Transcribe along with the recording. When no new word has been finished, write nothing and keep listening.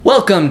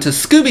Welcome to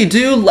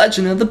Scooby-Doo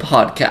Legend of the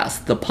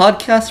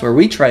podcast where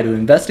we try to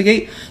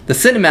investigate the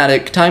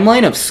cinematic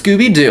timeline of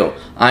Scooby-Doo.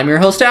 I'm your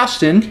host,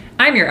 Ashton.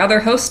 I'm your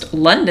other host,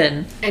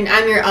 London. And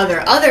I'm your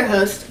other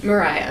host,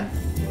 Mariah.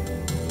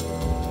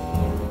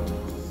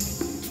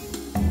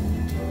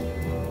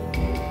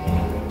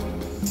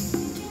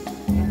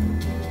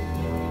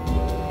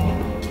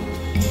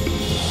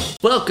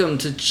 Welcome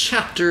to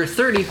Chapter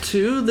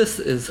 32. This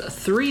is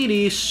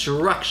 3D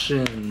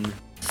Destruction.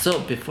 So,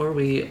 before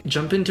we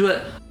jump into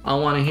it, I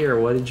want to hear,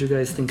 what did you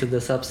guys think of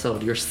this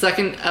episode? Your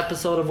second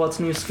episode of What's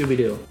New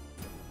Scooby-Doo.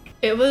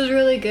 It was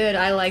really good.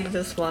 I liked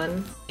this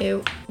one.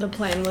 The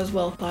plan was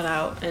well thought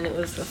out, and it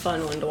was a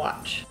fun one to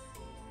watch.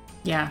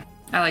 Yeah,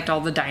 I liked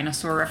all the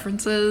dinosaur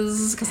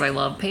references because I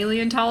love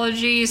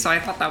paleontology, so I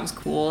thought that was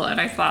cool,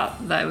 and I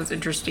thought that it was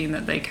interesting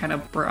that they kind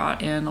of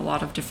brought in a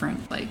lot of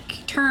different,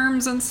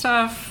 terms and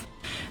stuff.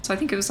 So I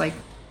think it was,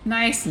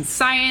 nice and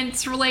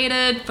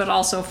science-related, but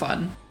also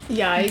fun.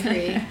 Yeah, I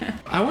agree.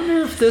 I wonder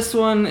if this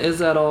one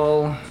is at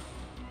all...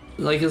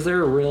 is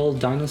there a real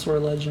dinosaur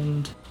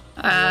legend?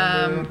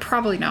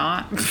 Probably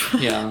not.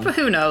 Yeah. But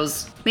who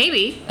knows?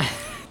 Maybe.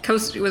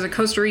 Was it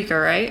Costa Rica,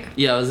 right?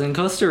 Yeah, it was in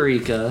Costa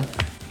Rica.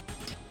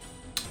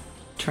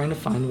 Trying to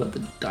find what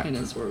the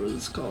dinosaur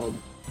was called.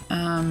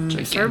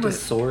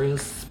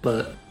 Gigantosaurus,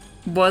 but...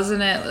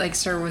 Wasn't it,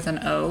 started with an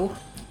O?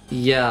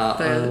 Yeah.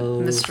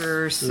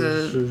 Mr.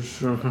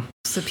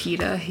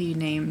 Sapita,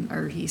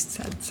 he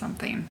said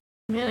something.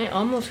 Man, I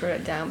almost wrote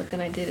it down, but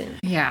then I didn't.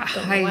 Yeah,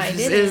 I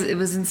didn't. It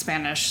was in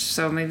Spanish,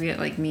 so maybe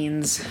it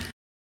means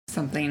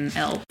something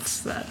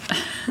else that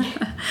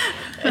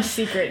a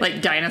secret,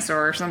 like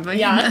dinosaur or something.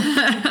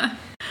 Yeah,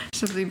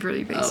 something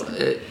pretty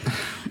basic.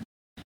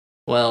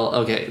 Well,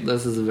 okay,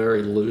 this is a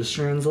very loose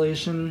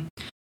translation.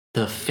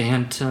 The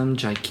Phantom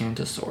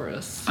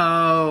Gigantosaurus.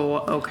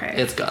 Oh, okay.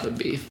 It's got to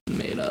be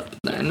made up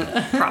then.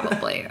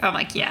 Probably. I'm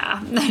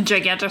yeah.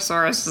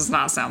 Gigantosaurus does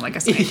not sound like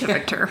a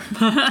scientific term.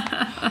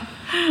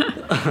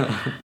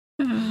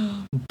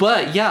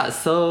 But yeah,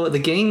 so the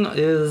gang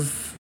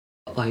is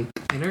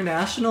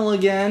international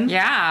again.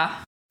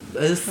 Yeah.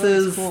 This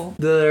is cool.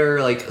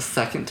 Their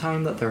second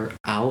time that they're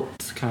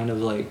out, kind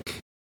of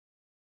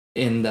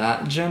in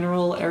that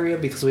general area,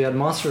 because we had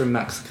Monster in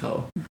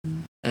Mexico.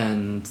 Mm-hmm.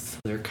 And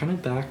they're kind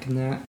of back in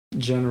that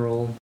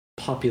general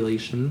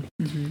population.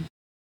 Mm-hmm.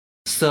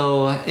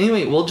 So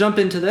anyway, we'll jump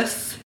into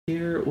this.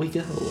 Here we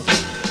go.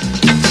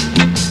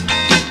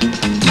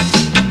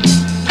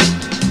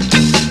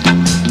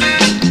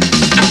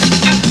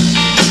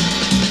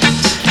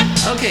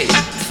 Okay,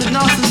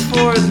 synopsis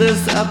for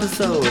this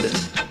episode.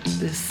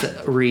 This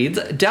reads,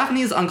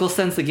 Daphne's uncle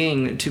sends the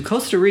gang to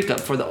Costa Rica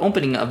for the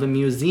opening of a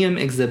museum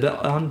exhibit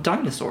on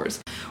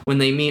dinosaurs. When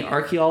they meet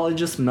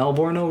archaeologist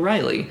Melbourne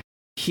O'Reilly,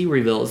 he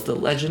reveals the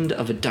legend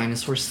of a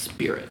dinosaur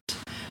spirit.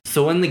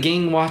 So when the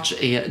gang watch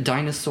a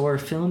dinosaur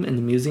film in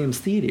the museum's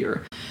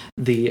theater,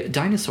 the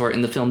dinosaur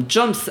in the film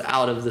jumps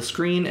out of the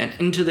screen and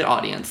into the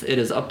audience. It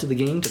is up to the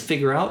gang to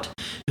figure out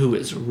who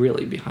is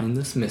really behind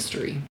this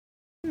mystery.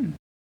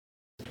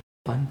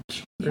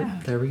 Bunch.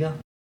 Yeah. There we go.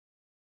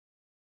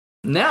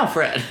 Now,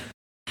 Fred.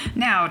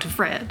 Now to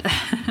Fred.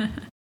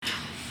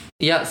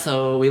 Yeah,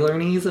 so we learn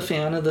he's a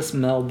fan of this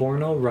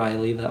Melbourne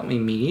O'Reilly that we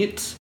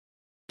meet.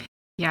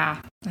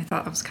 Yeah, I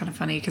thought that was kind of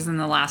funny because in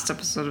the last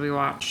episode we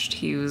watched,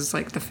 he was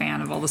the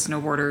fan of all the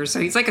snowboarders. So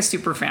he's a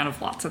super fan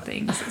of lots of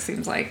things, it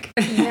seems like.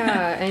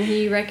 Yeah, and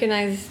he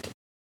recognized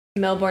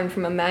Melbourne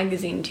from a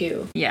magazine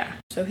too. Yeah.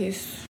 So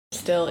he's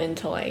still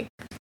into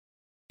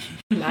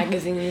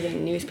magazines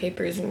and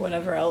newspapers and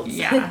whatever else.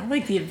 Yeah,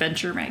 the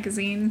Adventure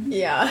magazine.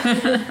 Yeah.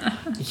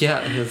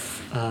 Yeah, his,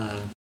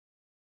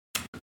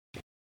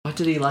 what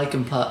did he like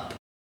in Pup?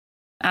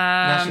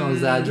 National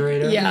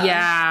Exaggerator?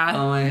 Yeah.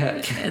 Oh my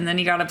heck. And then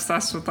he got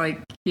obsessed with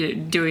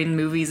doing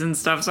movies and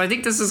stuff. So I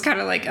think this is kind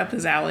of up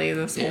his alley,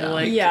 this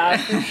whole Yeah,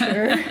 for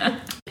sure.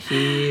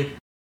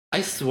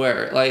 I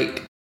swear,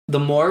 the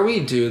more we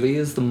do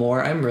these, the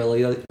more I'm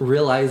really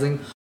realizing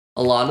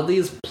a lot of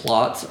these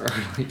plots are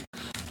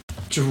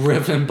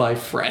driven by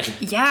Fred.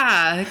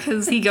 Yeah,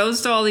 because he goes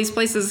to all these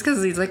places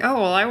because he's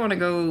I want to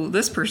go,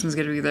 this person's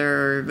going to be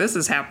there, this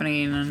is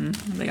happening, and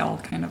they all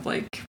kind of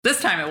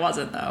this time it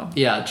wasn't though.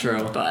 Yeah,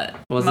 true. But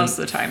most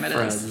of the time it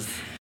Fred's is.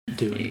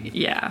 Doing.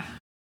 Yeah.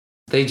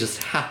 They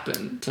just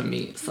happened to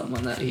meet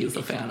someone that he's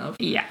a fan of.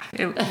 Yeah,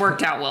 it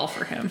worked out well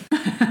for him.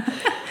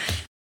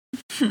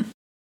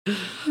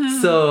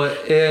 So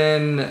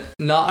in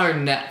not our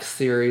next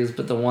series,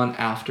 but the one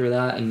after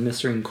that, in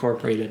Mr.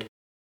 Incorporated,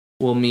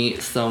 we'll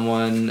meet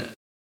someone,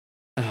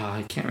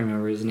 I can't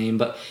remember his name,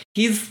 but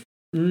he's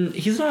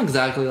not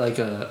exactly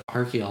a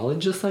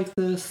archaeologist like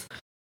this,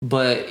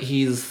 but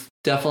he's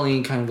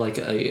definitely kind of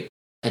a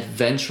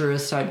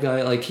adventurous type guy.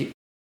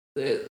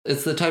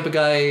 It's the type of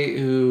guy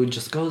who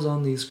just goes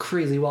on these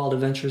crazy wild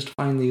adventures to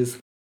find these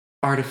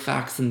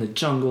artifacts in the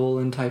jungle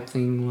and type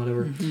thing,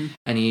 whatever. Mm-hmm.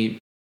 And he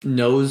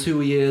knows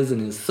who he is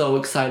and is so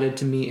excited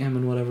to meet him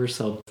and whatever.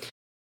 So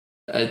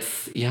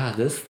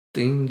this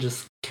thing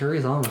just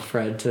carries on with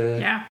Fred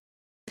to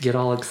get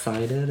all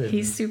excited. And...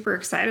 He's super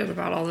excited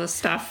about all this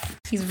stuff.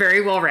 He's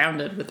very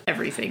well-rounded with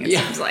everything, it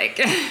seems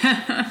like.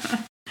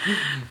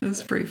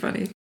 It's pretty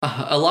funny.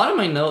 A lot of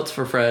my notes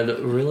for Fred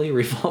really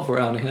revolve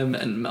around him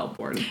and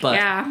Melbourne, but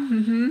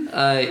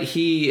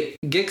he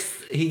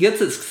gets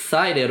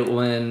excited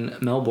when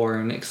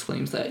Melbourne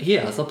exclaims that he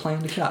has a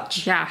plan to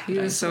catch. Yeah, he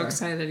was so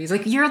excited. He's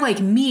like, "You're like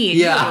me.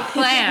 Yeah, you have a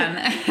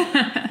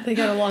plan." They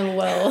got along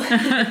well.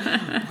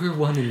 We're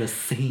one and the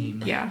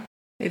same. Yeah,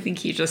 I think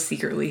he just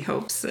secretly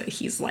hopes that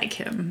he's like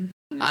him.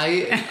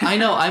 I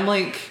know.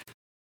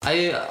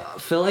 I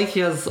feel like he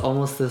has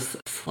almost this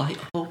slight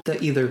hope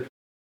that either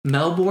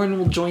Melbourne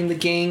will join the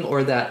gang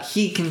or that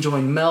he can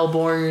join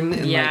Melbourne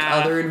in like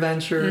other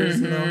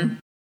adventures, you know?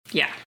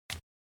 Yeah.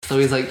 So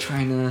he's like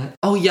trying to,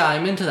 oh yeah,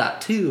 I'm into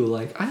that too.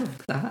 Like, I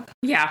like that.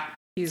 Yeah.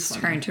 He's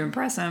trying to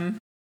impress him.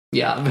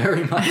 Yeah,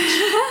 very much.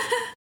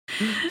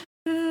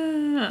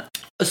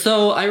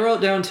 So I wrote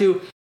down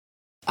too,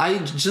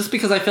 just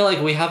because I feel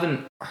like we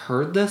haven't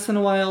heard this in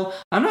a while,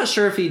 I'm not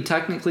sure if he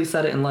technically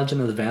said it in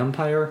Legend of the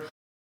Vampire,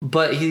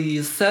 but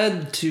he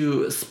said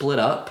to split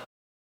up.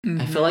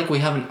 I feel like we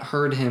haven't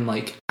heard him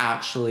like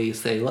actually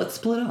say, let's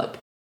split up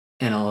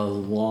in a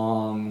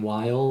long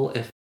while.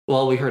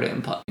 We heard it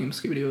in Pup Named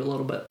Scooby-Doo a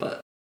little bit,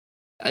 but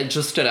it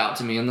just stood out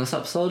to me in this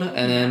episode.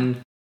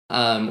 And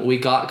then we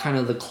got kind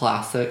of the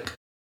classic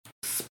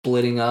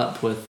splitting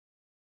up with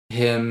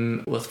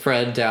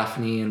Fred,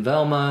 Daphne, and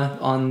Velma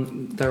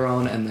on their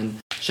own, and then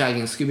Shaggy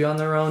and Scooby on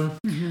their own.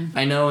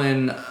 I know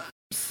in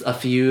a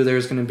few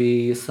there's going to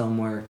be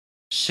somewhere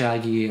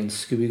Shaggy and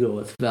Scooby go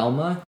with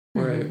Velma,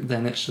 where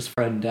then it's just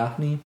Fred and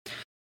Daphne.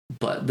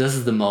 But this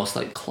is the most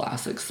like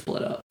classic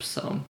split up,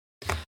 so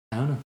I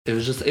don't know. It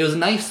was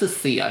nice to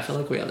see. I feel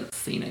like we haven't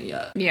seen it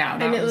yet. Yeah,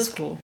 that was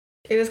cool.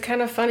 It was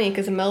kind of funny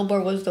because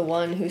Melbourne was the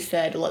one who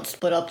said, let's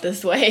split up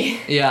this way.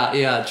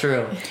 Yeah,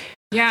 true.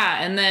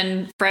 Yeah, and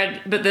then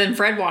Fred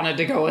wanted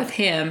to go with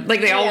him.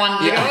 Like they all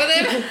wanted to go with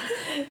him.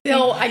 They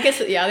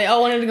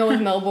all wanted to go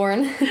with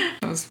Melbourne.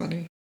 That was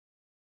funny.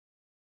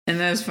 And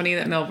then it's funny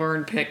that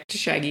Melbourne picked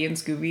Shaggy and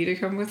Scooby to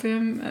come with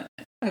him.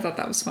 I thought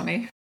that was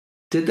funny.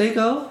 Did they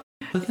go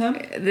with him?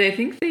 I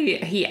think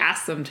he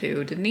asked them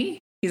to, didn't he?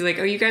 He's like,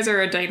 "Oh, you guys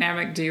are a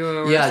dynamic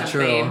duo." Or yeah,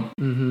 something.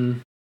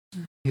 true.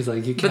 He's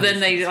like, you. But then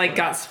they like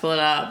got split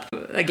up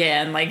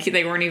again. Like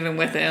they weren't even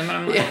with him. And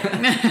I'm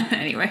like,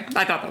 anyway,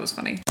 I thought that was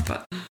funny.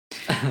 But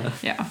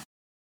yeah,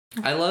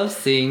 I love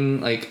seeing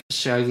like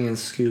Shaggy and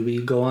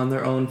Scooby go on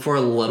their own for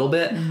a little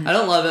bit. I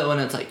don't love it when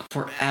it's like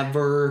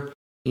forever.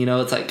 You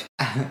know, it's like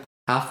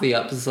half the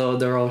episode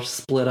they're all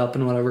split up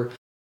and whatever.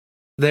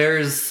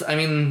 There's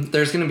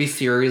gonna be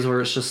series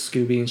where it's just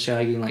Scooby and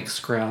Shaggy and like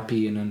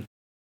Scrappy, and then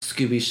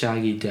Scooby,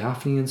 Shaggy,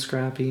 Daphne, and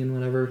Scrappy and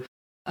whatever.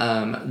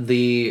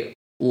 The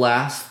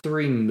last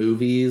 3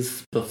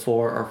 movies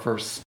before our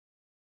first,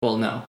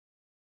 no,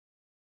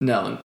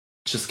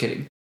 just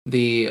kidding.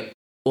 The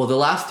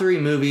last 3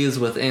 movies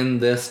within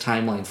this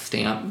timeline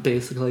stamp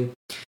basically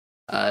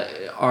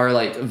are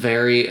like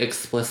very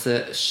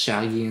explicit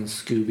Shaggy and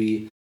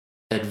Scooby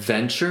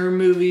adventure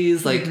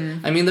movies. Like,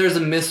 there's a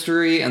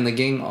mystery and the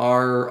gang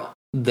are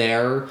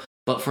there,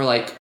 but for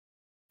like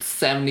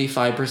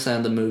 75%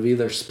 of the movie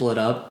they're split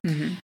up.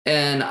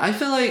 And I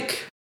feel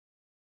like,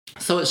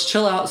 so it's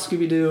Chill Out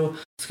Scooby-Doo,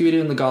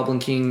 Scooby-Doo and the Goblin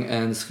King,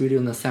 and Scooby-Doo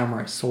and the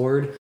Samurai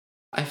Sword.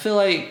 I feel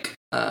like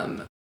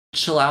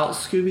Chill Out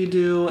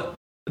Scooby-Doo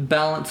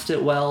balanced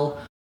it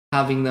well,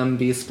 having them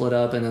be split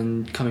up and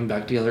then coming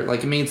back together.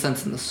 Like, it made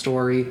sense in the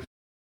story.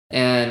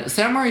 And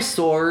Samurai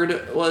Sword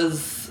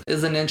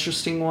is an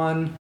interesting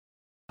one.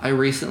 I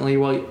recently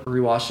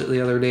rewatched it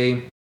the other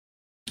day,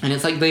 and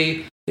it's like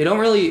they don't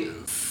really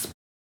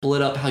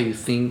split up how you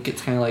think.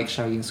 It's kind of like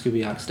Shaggy and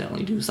Scooby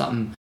accidentally do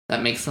something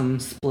that makes them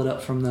split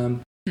up from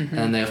them,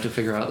 and they have to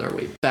figure out their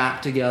way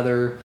back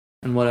together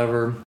and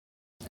whatever.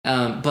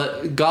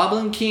 But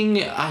Goblin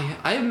King,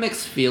 I have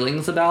mixed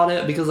feelings about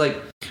it, because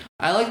like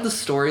I like the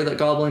story that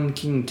Goblin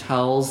King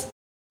tells.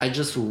 I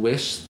just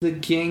wish the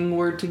gang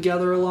were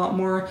together a lot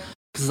more,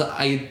 because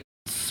I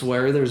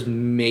swear there's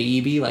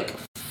maybe like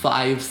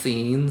 5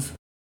 scenes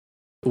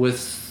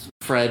with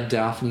Fred,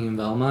 Daphne, and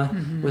Velma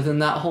within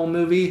that whole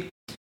movie.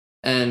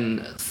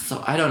 And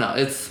so I don't know,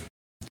 it's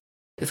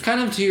kind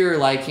of to your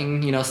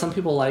liking. You know, some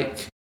people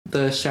like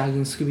the Shaggy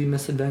and Scooby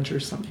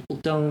misadventures, some people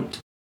don't.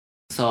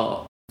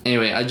 So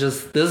anyway,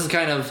 this is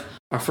kind of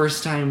our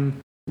first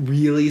time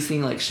really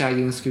seeing like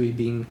Shaggy and Scooby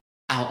being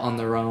out on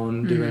their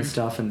own doing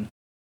stuff, and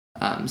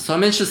so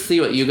I'm interested to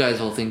see what you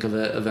guys will think of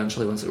it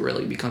eventually once it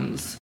really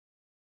becomes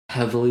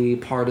heavily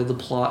part of the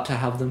plot to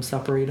have them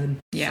separated.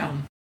 Yeah.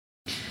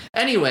 So.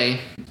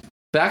 Anyway,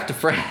 back to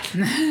Fred.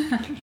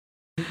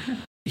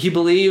 He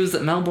believes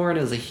that Melbourne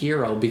is a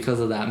hero because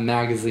of that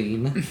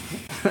magazine.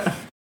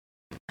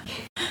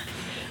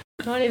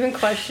 Don't even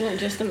question it,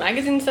 just the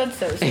magazine said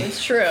so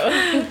it's true.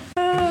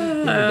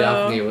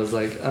 Daphne was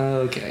like,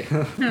 okay.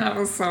 That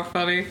was so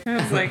funny. I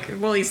was like,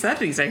 well, he said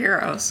he's a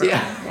hero, so,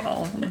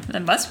 well,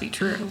 it must be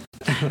true.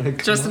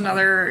 Just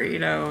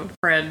another,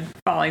 Fred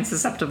falling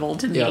susceptible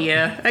to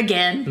media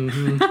again.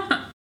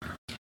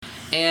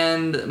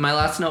 And my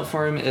last note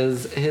for him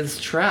is his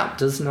trap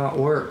does not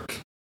work.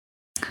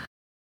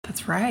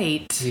 That's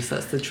right. He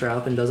sets the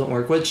trap and doesn't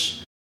work,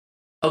 which...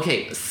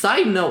 Okay,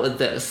 side note of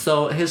this.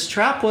 So his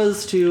trap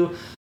was to,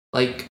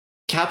 like,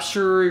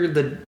 capture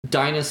the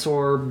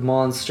dinosaur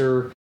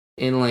monster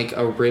in, like,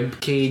 a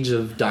rib cage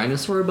of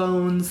dinosaur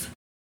bones.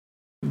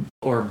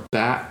 Or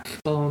back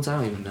bones, I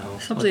don't even know.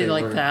 Something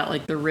like that,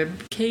 like the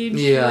rib cage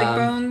Yeah.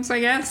 bones, I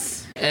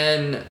guess.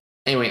 And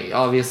anyway,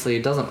 obviously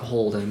it doesn't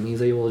hold him.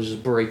 He's able to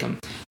just break him.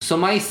 So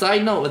my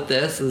side note with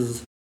this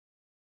is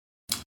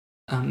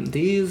not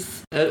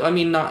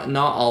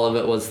all of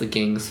it was the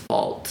gang's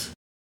fault.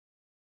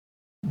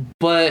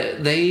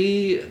 But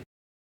they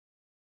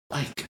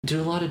like do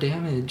a lot of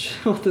damage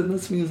within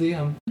this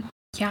museum.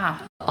 Yeah.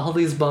 All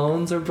these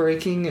bones are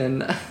breaking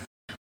and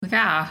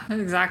Yeah,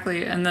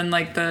 exactly. And then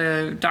like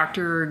the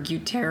Dr.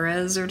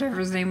 Gutierrez or whatever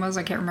his name was,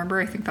 I can't remember.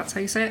 I think that's how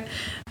you say it.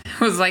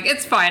 Was like,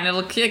 it's fine.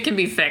 It can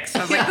be fixed.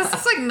 I was like, this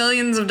is like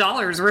millions of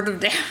dollars worth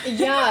of damage.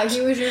 Yeah, he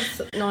was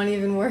just not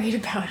even worried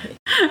about it.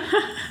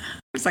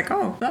 It's like,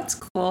 oh, that's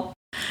cool.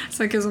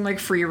 So it gives him like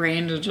free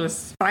reign to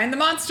just find the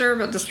monster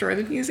but destroy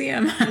the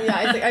museum.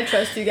 Yeah, it's like, I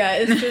trust you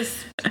guys. Just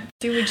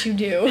do what you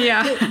do.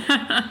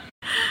 Yeah.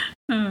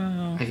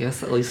 Oh. I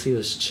guess at least he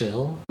was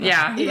chill.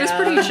 Yeah, he was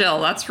pretty chill,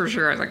 that's for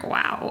sure. I was like,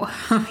 wow.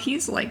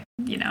 He's like,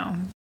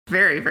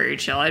 very, very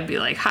chill. I'd be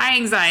like, high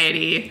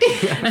anxiety.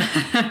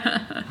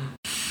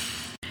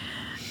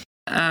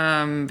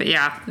 But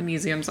yeah, the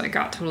museum's like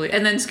got totally...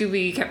 And then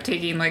Scooby kept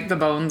taking like the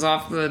bones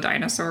off the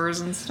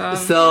dinosaurs and stuff.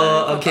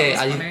 So, okay,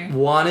 I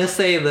want to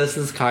say this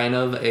is kind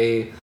of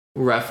a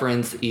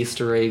reference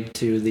Easter egg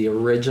to the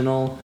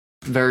original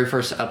very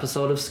first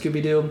episode of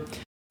Scooby-Doo.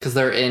 Because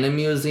they're in a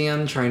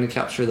museum trying to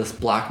capture this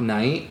Black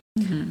Knight.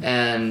 Mm-hmm.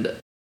 And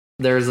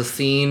there's a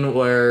scene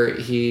where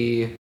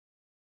he,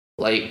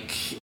 like,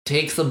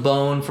 takes a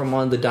bone from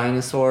one of the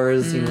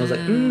dinosaurs. And he was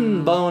like,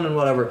 bone and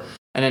whatever.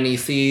 And then he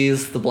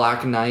sees the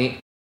Black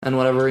Knight and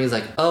whatever. He's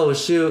like, oh,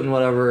 shoot, and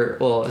whatever.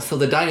 Well, so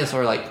the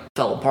dinosaur, like,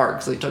 fell apart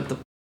because he took the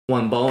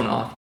one bone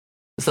off.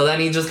 So then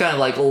he just kind of,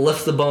 like,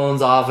 lifts the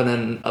bones off. And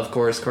then, of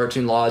course,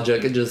 cartoon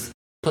logic, it just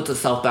puts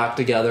itself back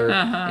together,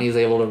 and he's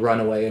able to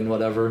run away and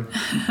whatever.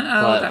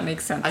 But that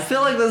makes sense. I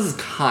feel like this is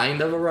kind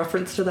of a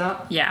reference to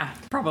that. Yeah,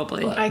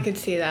 probably. I could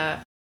see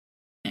that.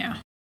 Yeah.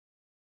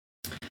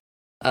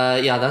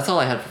 Yeah, that's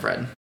all I had for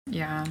Fred.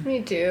 Yeah.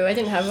 Me too. I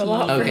didn't have a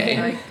lot for Okay.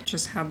 him. Like,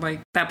 just had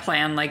like that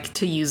plan, like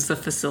to use the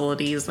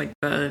facilities, like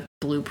the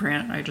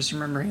blueprint. I just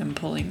remember him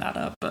pulling that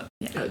up, but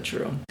yeah.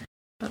 True.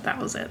 But that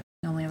was it.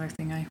 The only other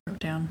thing I wrote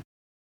down.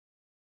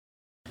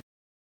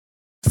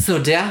 So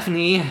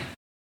Daphne,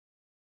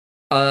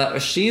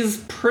 she's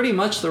pretty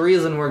much the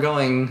reason we're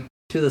going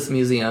to this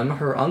museum.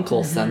 Her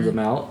uncle sends him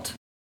out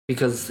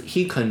because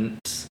he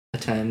couldn't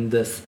attend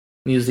this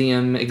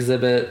museum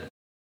exhibit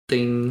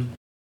thing.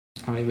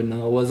 I don't even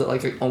know. Was it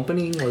like an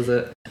opening? Was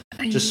it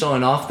just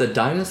showing off the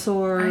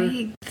dinosaur?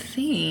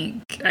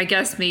 I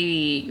guess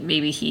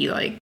maybe he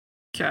like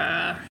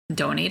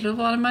donated a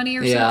lot of money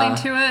or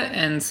something to it,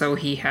 and so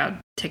he had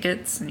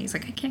tickets and he's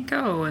like, I can't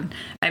go. And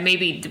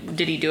maybe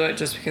did he do it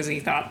just because he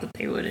thought that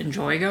they would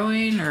enjoy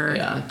going,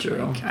 or true.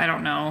 Like, I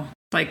don't know,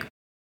 like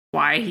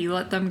why he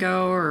let them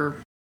go,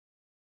 or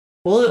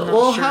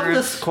we'll have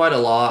this quite a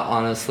lot,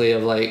 honestly,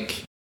 of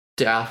like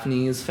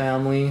Daphne's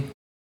family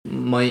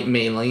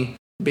mainly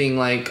being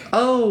like,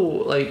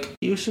 oh, like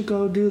you should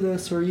go do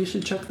this or you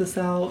should check this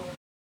out.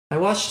 I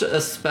watched a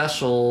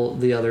special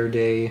the other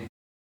day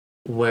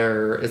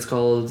where it's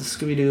called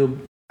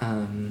Scooby-Doo,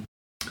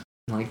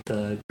 like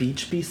the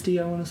Beach Beastie,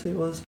 I want to say it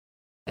was.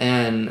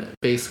 And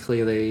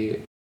basically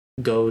they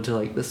go to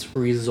like this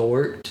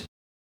resort,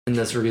 and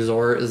this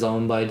resort is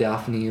owned by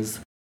Daphne's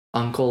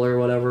uncle or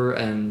whatever,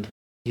 and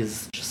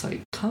he's just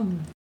like,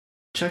 come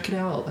check it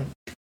out, like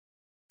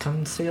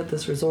come stay at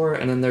this resort.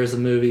 And then there's a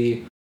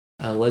movie,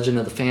 Legend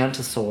of the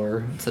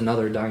Phantasaur. It's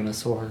another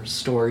dinosaur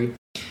story,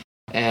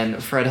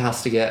 and Fred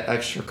has to get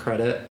extra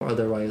credit, or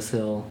otherwise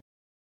he'll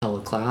fail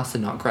a class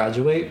and not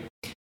graduate.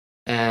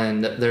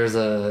 And there's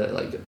a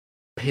like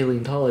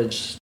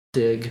paleontologist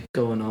dig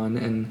going on,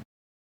 and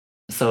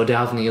so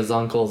Daphne's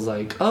uncle's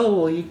like,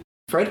 oh, well,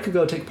 Fred could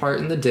go take part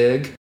in the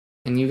dig,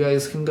 and you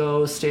guys can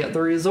go stay at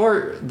the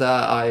resort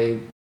that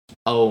I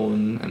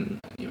own. And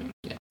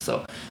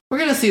so we're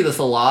gonna see this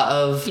a lot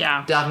of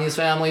Daphne's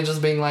family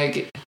just being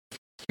like,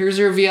 here's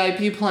your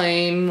VIP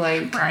plane,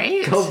 like,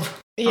 right? Go.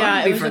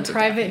 Yeah, it was a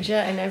private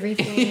jet and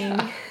everything.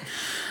 Yeah.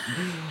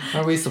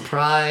 Are we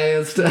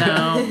surprised?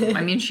 No,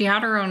 I mean, she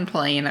had her own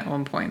plane at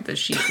one point that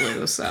she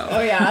flew, so.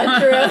 Oh yeah,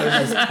 true. It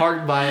was just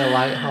parked by a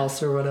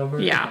lighthouse or whatever.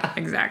 Yeah,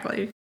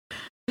 exactly.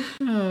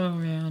 Oh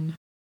man.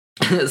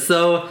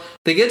 So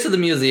they get to the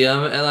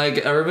museum, and like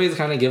everybody's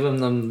kind of giving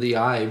them the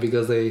eye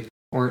because they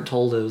weren't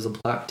told it was a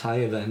black tie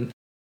event.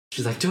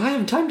 She's like, do I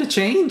have time to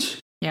change?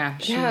 Yeah.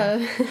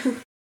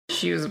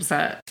 She was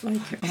upset.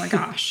 Like, oh my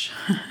gosh.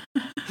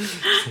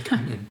 She's like,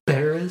 I'm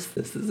embarrassed.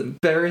 This is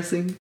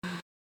embarrassing.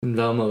 And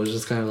Velma was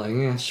just kind of like,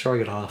 yeah, shrug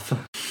it off.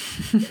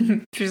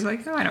 She's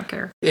like, oh, I don't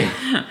care.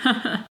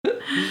 Yeah.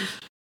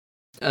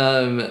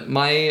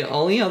 My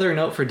only other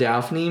note for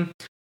Daphne,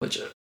 which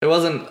it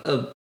wasn't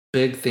a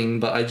big thing,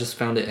 but I just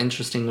found it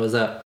interesting, was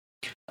that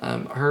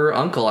her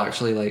uncle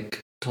actually like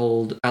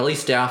told at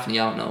least Daphne,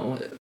 I don't know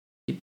if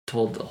he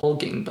told the whole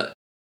gang, but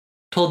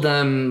told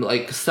them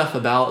like stuff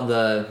about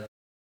the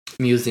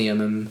museum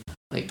and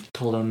like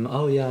told them,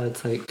 oh yeah,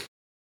 it's like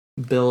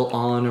built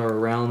on or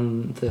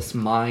around this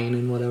mine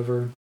and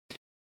whatever.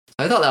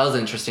 I thought that was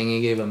interesting.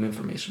 He gave them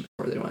information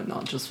before they went,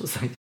 not just was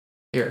like,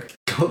 here,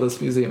 go to this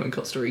museum in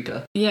Costa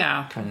Rica.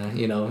 Yeah. Kind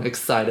of,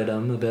 excited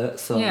them a bit.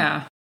 So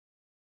Yeah.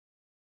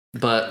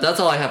 But that's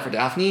all I have for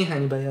Daphne.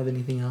 Anybody have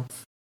anything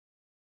else?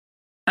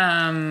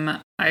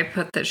 I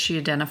put that she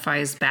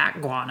identifies bat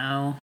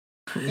guano.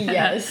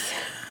 Yes.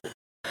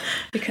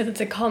 Because it's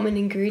a common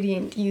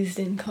ingredient used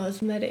in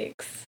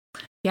cosmetics.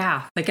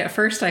 Yeah, like at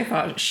first I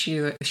thought she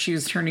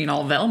was turning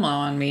all Velma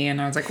on me, and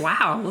I was like,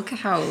 wow, look at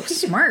how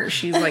smart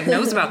she's like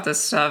knows about this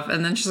stuff.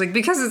 And then she's like,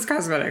 because it's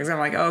cosmetics. I'm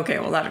like, okay,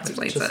 well that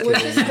explains it.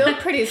 Which is still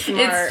pretty smart.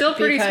 It's still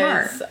pretty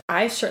smart.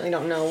 I certainly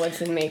don't know what's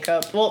in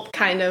makeup. Well,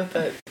 kind of,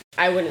 but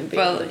I wouldn't be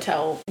able to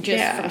tell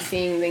just from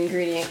seeing the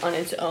ingredient on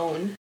its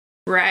own.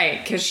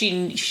 Right, because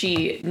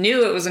she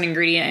knew it was an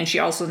ingredient, and she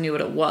also knew what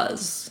it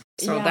was.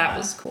 So that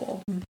was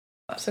cool.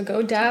 So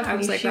go Daphne. I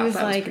was like, she wow, was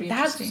that was like, pretty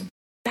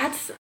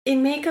that's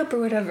in makeup or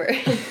whatever.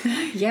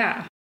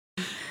 Yeah.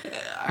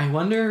 I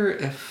wonder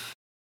if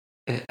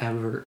it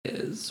ever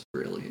is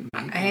really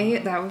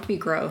makeup. That would be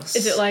gross.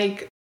 Is it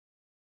like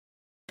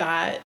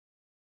that?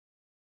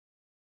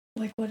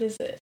 Like, what is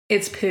it?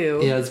 It's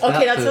poo. Yeah, it's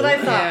Okay, that's poo. what I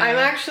thought. Yeah. I'm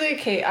actually,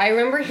 okay, I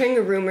remember hearing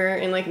a rumor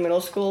in like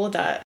middle school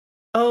that,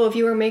 oh, if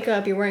you wear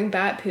makeup, you're wearing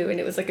bat poo, and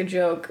it was like a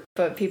joke,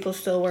 but people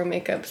still wear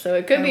makeup, so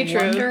it could be true.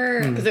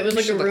 Because it was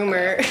like a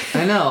rumor.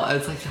 I know.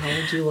 It's like, how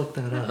would you look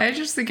that up? I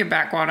just think of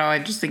bat guano. I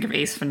just think of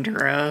Ace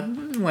Ventura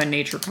when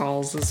nature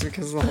calls, is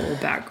because the whole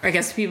bat. I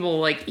guess people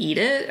like eat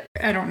it.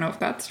 I don't know if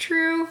that's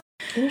true.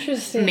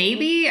 Interesting.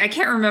 Maybe I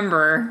can't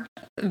remember,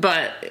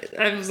 but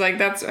I was like,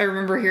 I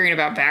remember hearing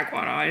about bat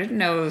guano. I didn't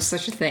know it was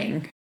such a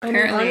thing. I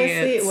mean,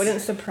 honestly, it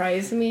wouldn't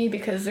surprise me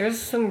because there's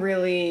some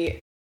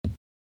really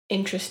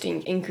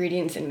interesting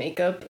ingredients in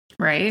makeup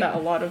right that a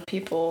lot of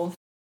people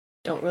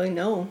don't really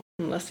know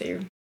unless they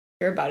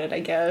hear about it, I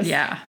guess.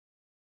 Yeah.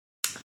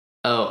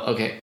 Oh,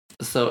 okay.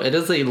 So it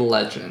is a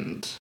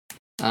legend.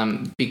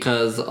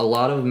 Because a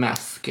lot of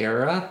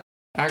mascara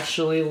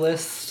actually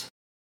list.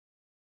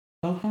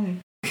 Oh, hi.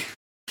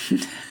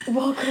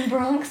 Welcome,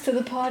 Bronx, to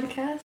the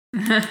podcast.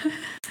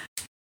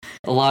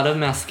 A lot of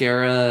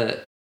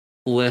mascara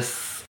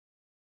lists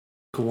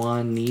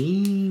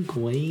guanine.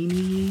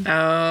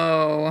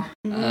 Oh.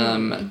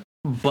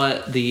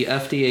 But the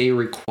FDA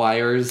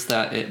requires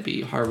that it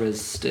be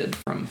harvested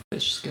from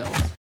fish scales.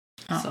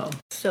 Oh.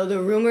 So the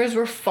rumors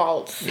were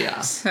false.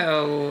 Yeah.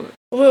 So.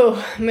 Woo,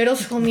 middle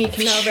school me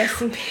can now rest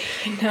in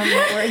peace. Now I'm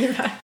not worried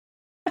about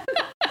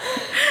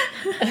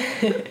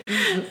it.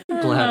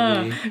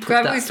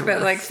 Glad we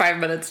spent like 5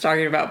 minutes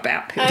talking about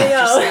bat poo. I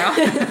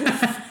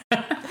know.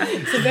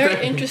 It's a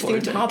very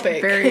interesting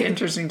topic. Very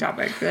interesting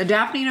topic that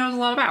Daphne knows a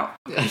lot about.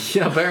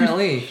 Yeah,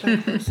 apparently.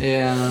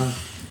 Yeah.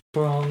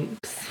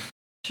 Bronx.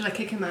 Should I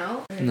kick him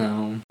out?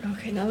 No.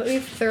 Okay, now that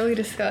we've thoroughly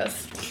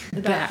discussed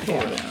the bat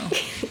guano.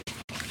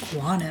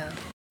 Guano.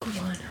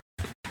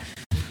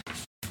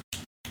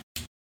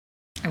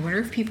 I wonder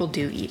if people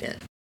do eat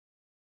it.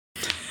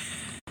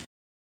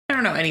 I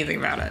don't know anything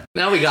about it.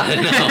 Now we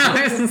gotta know.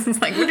 It's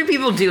like, what do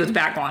people do with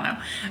bat guano?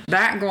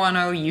 Bat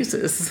guano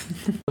uses.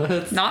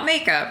 Not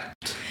makeup.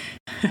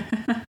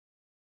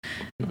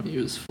 Not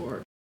used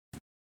for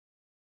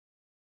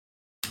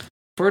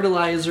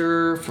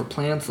fertilizer for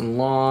plants and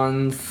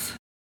lawns.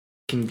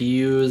 Can be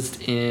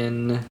used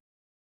in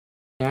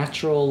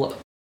natural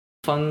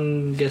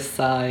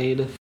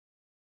fungicide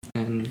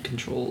and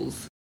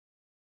controls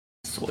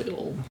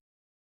soil.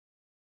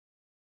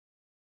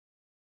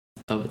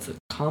 Oh, it's a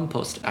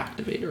compost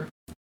activator.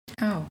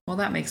 Oh, well,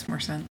 that makes more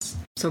sense.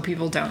 So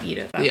people don't eat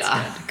it. That's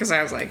Yeah. good. Because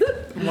I was like,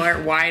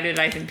 why did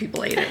I think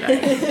people ate it?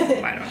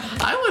 I don't know.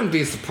 I wouldn't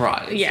be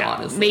surprised, Yeah,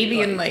 honestly.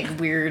 maybe in like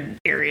weird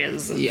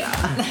areas of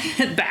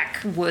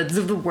backwoods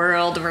of the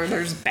world where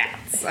there's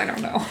bats. I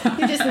don't know.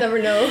 You just never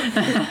know.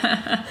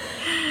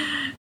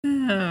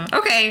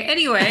 Okay,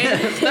 anyway.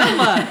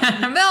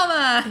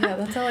 Velma! Yeah,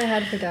 that's all I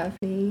had for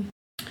Daphne.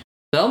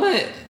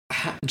 Velma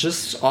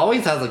just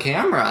always has a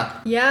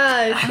camera.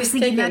 Yeah, I was she's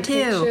thinking taking that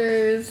too.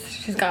 pictures.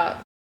 She's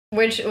got,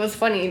 which was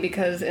funny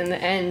because in the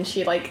end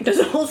she like does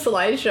a whole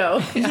slideshow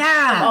of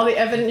Yeah. all the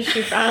evidence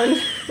she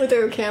found with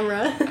her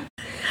camera.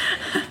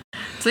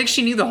 It's like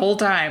she knew the whole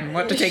time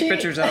what to take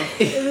pictures of.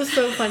 It was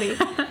so funny.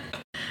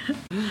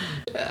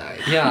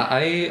 Yeah,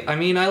 I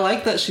mean, I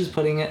like that she's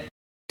putting it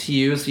to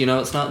use.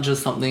 It's not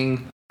just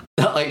something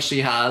that like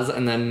she has,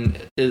 and then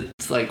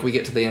it's like we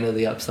get to the end of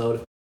the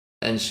episode,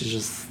 and she's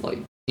just like,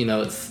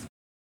 it's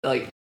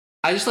like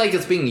I just like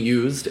it's being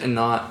used and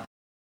not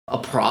a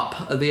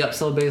prop of the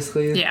episode,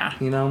 basically. Yeah.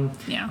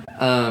 Yeah.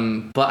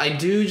 But I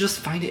do just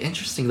find it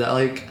interesting that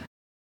like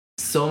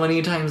so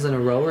many times in a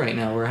row right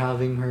now we're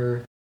having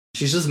her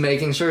she's just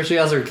making sure she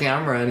has her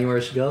camera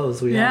anywhere she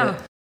goes. We have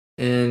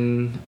it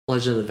in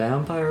Legend of the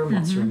Vampire,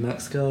 Monster in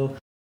Mexico.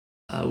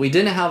 We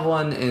didn't have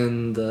one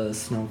in the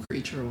snow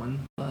creature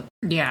one, but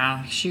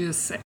yeah, she was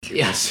sick.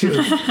 Yeah, she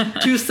was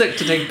too sick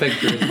to take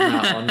pictures in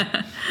that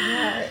one.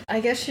 Yeah, I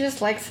guess she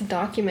just likes to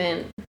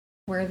document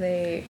where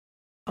they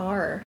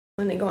are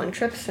when they go on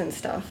trips and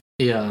stuff.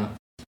 Yeah,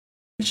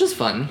 it's just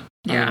fun.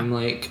 Yeah, I'm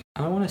like,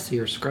 I want to see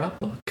her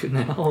scrapbook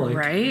now. Like,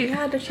 right?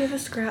 Yeah, does she have a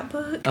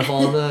scrapbook of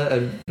all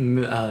the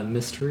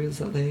mysteries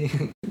that they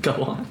go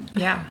on?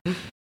 Yeah,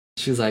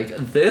 she's like,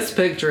 this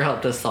picture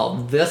helped us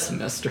solve this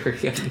mystery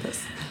and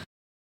this.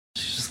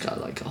 She's just got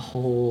like a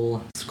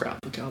whole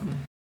scrapbook album.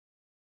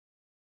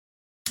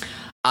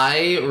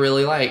 I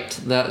really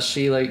liked that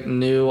she like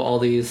knew all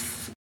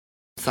these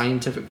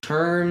scientific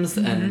terms,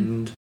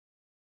 and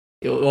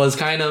it was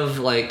kind of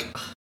like,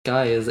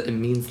 guys, it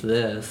means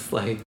this.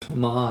 Like,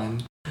 come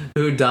on,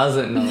 who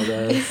doesn't know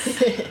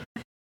this?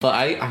 But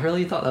I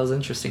really thought that was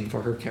interesting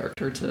for her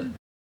character to,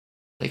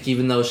 like,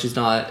 even though she's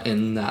not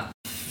in that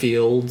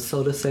field,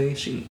 so to say,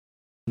 she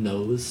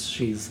knows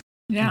she's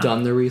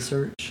done the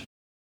research.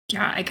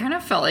 Yeah, I kind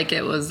of felt like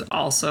it was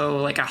also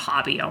like a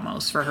hobby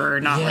almost for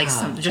her, not like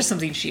just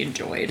something she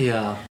enjoyed.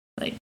 Yeah.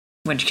 Like,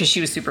 because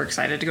she was super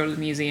excited to go to the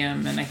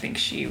museum, and I think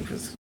she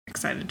was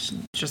excited to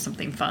just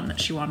something fun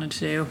that she wanted to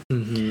do.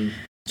 Mm-hmm.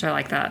 So I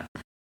like that.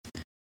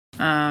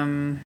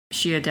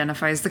 She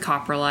identifies the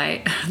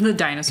coprolite, the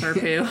dinosaur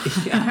poo.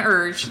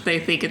 Or they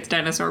think it's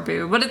dinosaur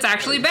poo, but it's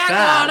actually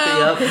bat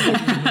guano.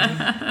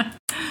 Yep.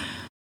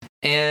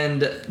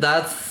 And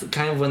that's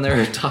kind of when they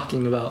were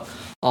talking about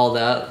all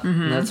that.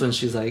 And that's when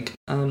she's like,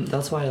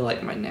 that's why I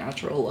like my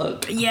natural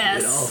look.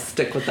 Yes. I'll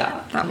stick with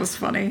that. That was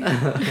funny.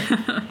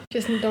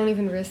 Just don't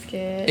even risk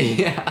it.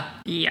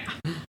 Yeah.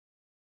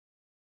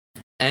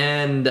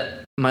 And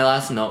my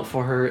last note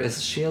for her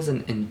is she has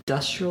an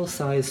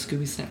industrial-sized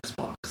Scooby Snacks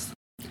box.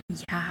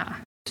 Yeah.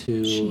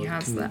 She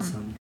has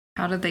them.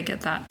 How did they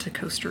get that to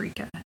Costa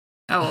Rica?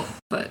 Oh,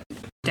 but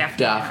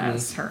Daphne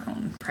has her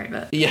own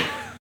private. Yeah.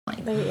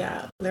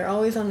 They're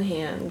always on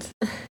hand.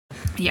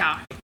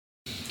 Yeah.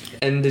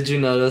 And did you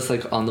notice,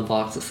 like, on the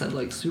box it said,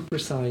 like,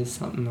 supersize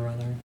something or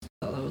other?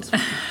 I thought that was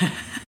funny.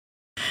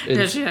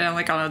 Did she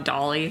like on a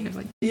dolly?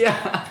 Like,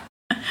 yeah.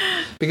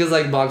 Because,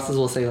 like, boxes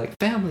will say, like,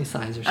 family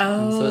size or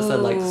something. So it said,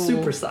 like,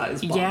 super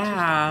size box.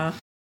 Yeah.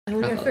 I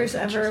wonder if there's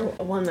ever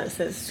one that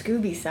says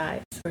Scooby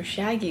size or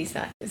Shaggy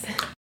size.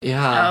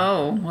 Yeah.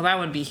 Oh, well, that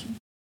would be...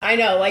 I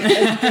know, like,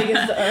 as big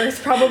as the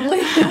Earth,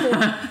 probably.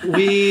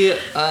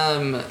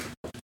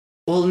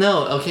 Well,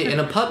 no. Okay, in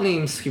A Pup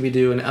Named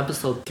Scooby-Doo, in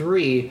episode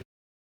 3,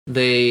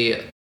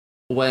 they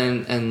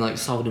went and, like,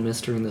 solved a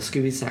mystery in the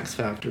Scooby Snacks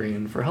factory,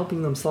 and for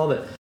helping them solve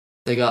it,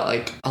 they got,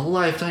 like, a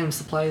lifetime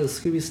supply of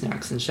Scooby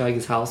Snacks, and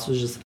Shaggy's house was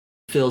just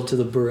filled to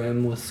the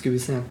brim with Scooby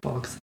Snack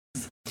boxes.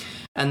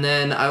 And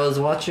then I was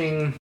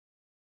watching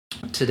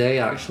today,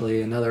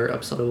 actually, another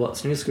episode of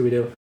What's New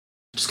Scooby-Doo.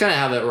 Just kind of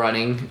have it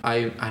running.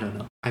 I don't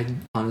know. I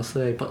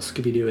put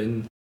Scooby-Doo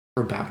in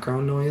for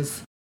background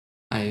noise.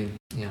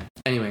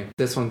 Anyway,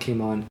 this one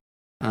came on.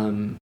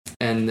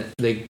 And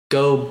they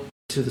go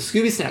to the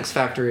Scooby Snacks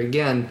factory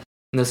again.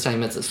 And this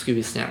time it's a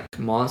Scooby Snack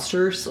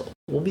monster. So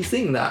we'll be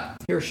seeing that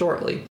here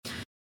shortly.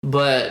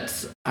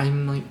 But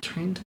I'm like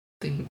trying to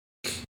think.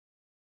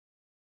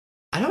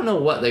 I don't know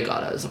what they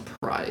got as a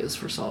prize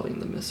for solving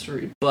the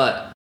mystery.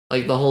 But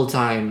like the whole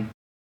time,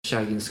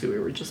 Shaggy and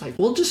Scooby were just like,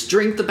 we'll just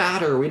drink the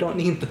batter. We don't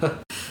need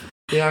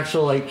the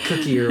actual like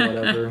cookie or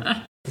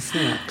whatever. The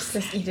snacks.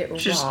 Just eat it raw.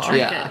 Just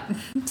drink it.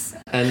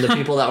 And the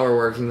people that were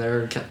working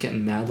there kept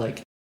getting mad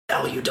like,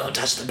 no, you don't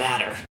touch the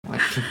batter.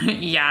 Like,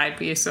 yeah, I'd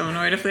be so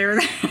annoyed if they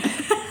were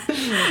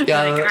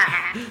there.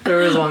 There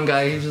was one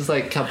guy, he just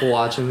like kept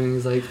watching and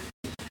he's like,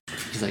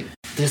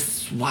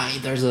 this is why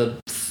there's a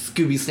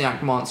Scooby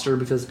Snack monster,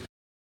 because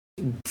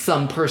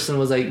some person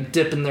was like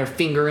dipping their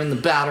finger in the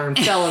batter and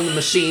fell in the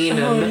machine.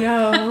 And oh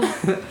no.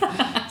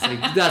 It's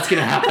like, that's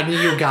gonna happen to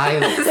you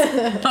guys.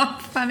 So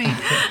funny.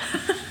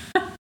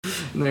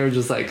 And they were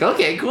just like,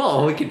 okay,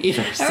 cool, we can eat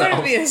ourselves. That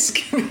would be a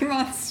Scooby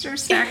monster,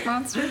 snack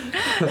monster.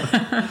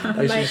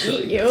 I might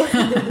eat you.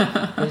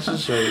 I should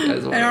show you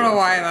guys what I don't know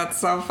why that's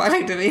so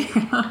funny to me.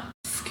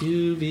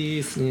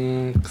 Scooby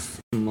Snacks,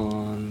 come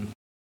on.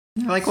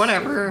 Like,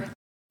 whatever.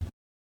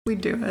 We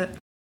do it.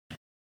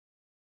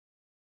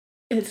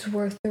 It's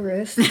worth the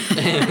risk,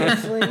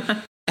 honestly.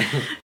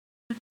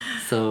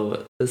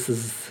 So, this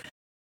is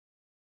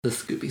the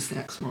Scooby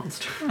Snacks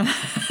monster.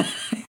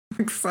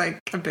 Looks like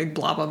a big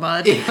blob of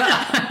mud. Yeah.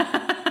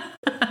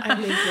 I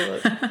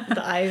think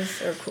the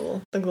eyes are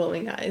cool. The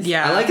glowing eyes.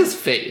 Yeah. I like his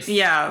face.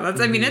 Yeah, that's.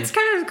 I mean, it's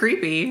kind of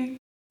creepy.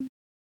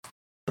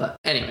 But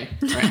anyway,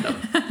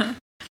 random.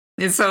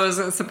 And so is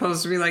it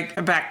supposed to be like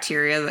a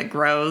bacteria that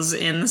grows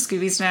in the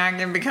Scooby Snack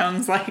and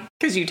becomes like,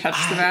 because you touch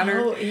the batter?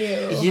 Oh,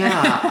 ew.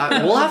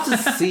 Yeah, we'll have to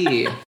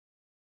see.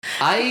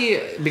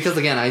 Because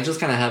again, I just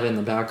kind of have it in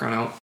the background.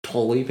 I don't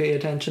totally pay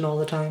attention all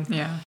the time.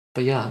 Yeah.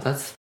 But yeah, we're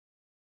going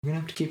to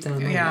have to keep that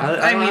in mind. Yeah.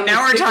 I mean,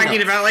 now we're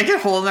talking about like a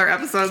whole other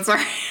episode.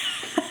 Sorry.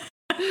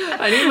 I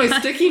I need my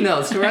sticky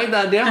notes to write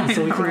that down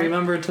so we can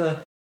remember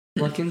to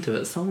look into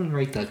it. Someone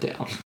write that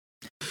down.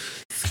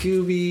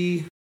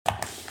 Scooby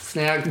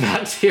snack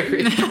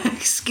bacteria.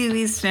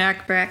 Scooby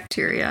snack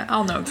bacteria.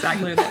 I'll know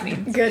exactly what that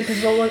means. Good,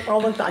 because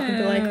I'll look back and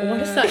be like, what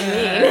does that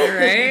mean?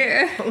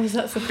 Right? What was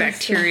that supposed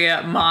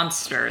Bacteria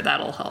monster.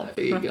 That'll help.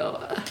 There you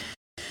go.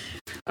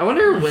 I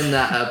wonder when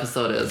that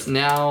episode is.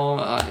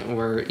 Now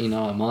we're,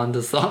 I'm on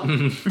to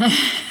something.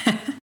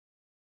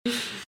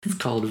 It's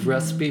called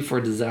Recipe for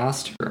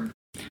Disaster.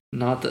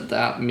 Not that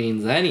that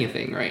means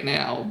anything right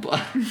now,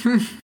 but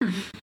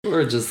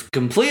we're just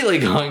completely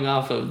going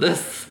off of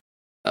this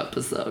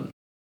episode.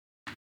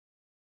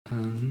 I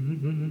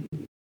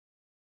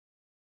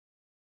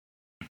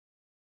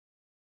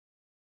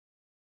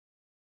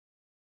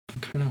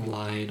kind of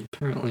lied,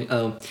 apparently.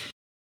 Oh,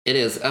 it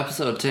is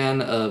episode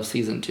 10 of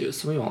season 2,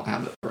 so we won't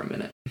have it for a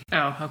minute.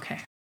 Oh, okay.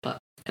 But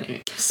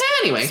anyway.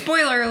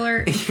 Spoiler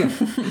alert.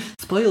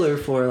 Spoiler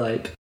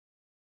for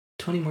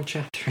 20 more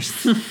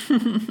chapters.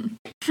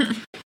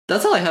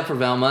 That's all I have for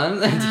Velma.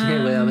 Did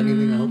anybody have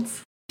anything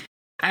else?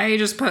 I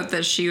just put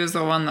that she was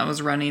the one that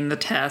was running the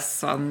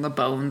tests on the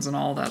bones and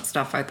all that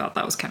stuff. I thought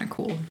that was kind of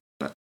cool.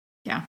 But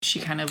yeah, she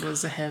kind of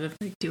was ahead of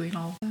doing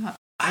all of that.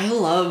 I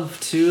love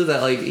too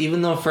that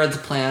even though Fred's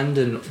plan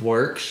didn't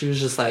work, she was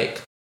just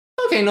like,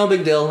 okay, no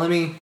big deal. Let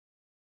me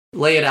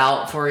lay it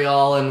out for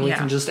y'all and we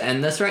can just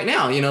end this right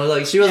now.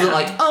 She wasn't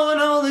like, oh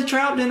no, the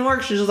trap didn't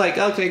work. She's just like,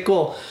 okay,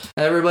 cool.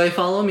 Everybody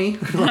follow me.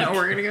 We're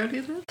going to go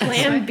do this.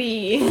 Plan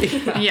B.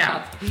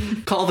 Yeah.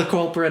 Call the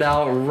culprit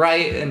out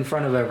right in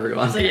front of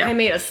everyone. I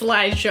made a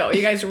slideshow.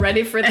 You guys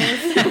ready for this?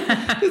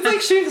 It's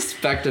like she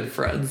expected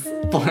Fred's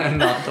plan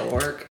not to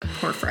work.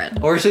 Poor Fred.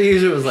 Or she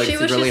usually was she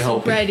was really just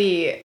hoping.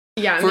 Ready.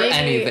 Yeah, for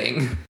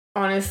anything.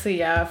 Honestly,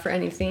 yeah, for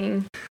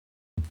anything.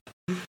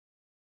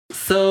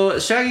 So,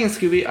 Shaggy and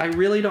Scooby, I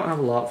really don't have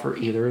a lot for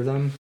either of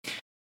them.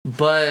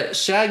 But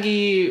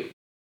Shaggy,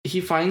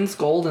 he finds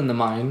gold in the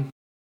mine.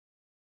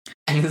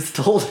 And is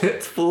told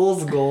it's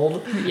fool's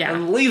gold. Yeah.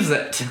 And leaves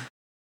it.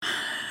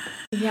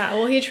 Yeah,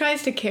 well, he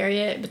tries to carry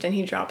it, but then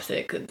he drops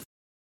it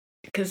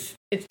because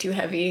it's too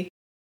heavy.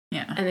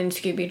 Yeah. And then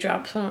Scooby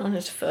drops one on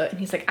his foot, and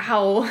he's like,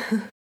 ow.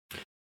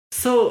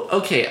 So,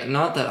 okay,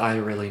 not that I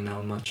really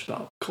know much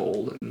about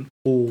gold and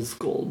fool's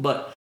gold,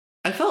 but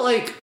I felt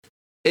like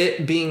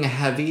it being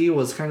heavy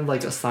was kind of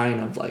like a sign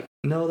of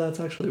no, that's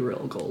actually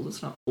real gold.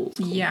 It's not fool's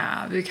gold.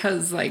 Yeah,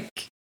 because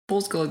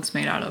fool's gold's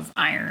made out of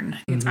iron.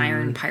 It's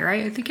iron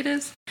pyrite, I think it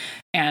is.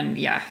 And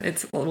yeah,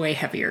 it's way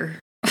heavier.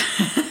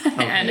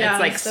 And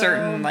it's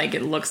certain,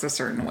 it looks a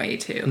certain way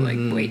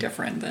too, way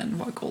different than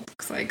what gold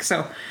looks like.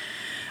 So,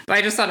 but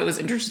I just thought it was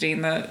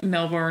interesting that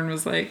Melbourne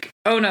was like,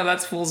 oh no,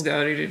 that's fool's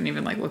gold. He didn't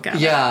even look at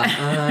it.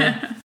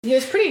 Yeah. He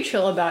was pretty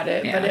chill about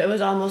it, but it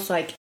was almost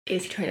like,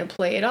 is he trying to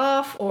play it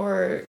off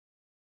or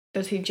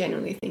does he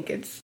genuinely think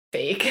it's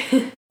fake?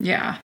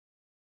 Yeah.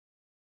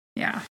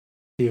 Yeah.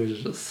 He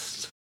was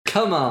just,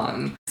 come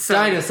on,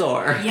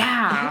 dinosaur.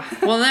 Yeah.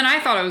 Well, then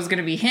I thought it was going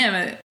to be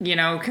him,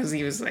 because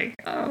he was like,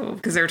 oh,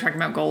 because they were talking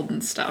about gold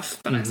and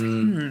stuff. But I was like,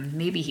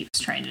 maybe he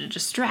was trying to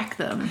distract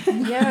them.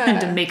 Yeah.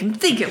 And to make him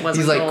think it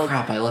wasn't gold. He's like,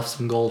 crap, I left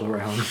some gold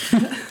around.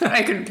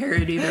 I couldn't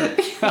carry it either.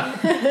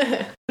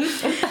 And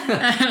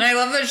I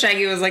love that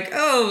Shaggy was like,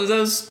 oh,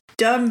 those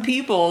dumb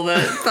people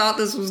that thought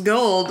this was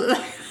gold.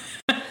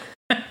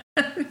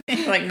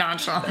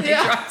 Nonchalantly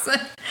drops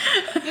it.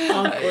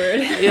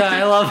 Awkward. Yeah,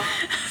 I love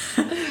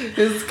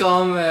his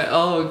comment.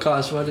 Oh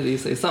gosh, what did he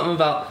say? Something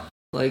about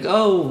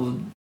oh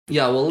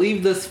yeah, we'll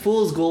leave this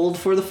fool's gold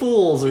for the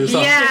fools or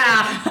something.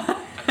 Yeah.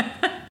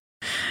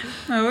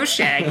 Oh,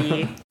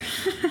 Shaggy.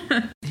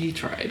 He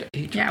tried.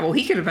 Yeah, well,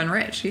 he could have been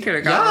rich. He could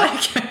have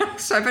got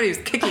so I bet he was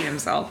kicking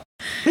himself.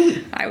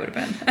 I would have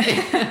been.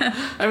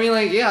 I mean,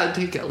 I'd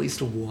take at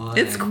least one.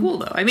 It's cool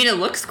though. I mean, it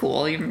looks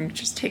cool. You can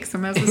just take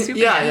some as a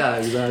souvenir. Yeah,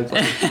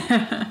 exactly.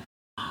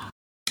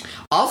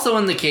 Also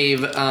in the cave,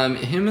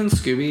 him and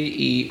Scooby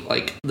eat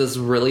this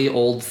really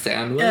old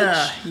sandwich.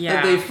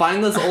 Yeah. They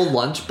find this old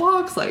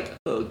lunchbox.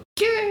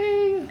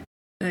 Okay.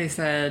 They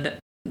said,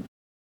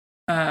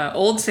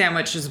 old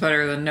sandwich is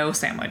better than no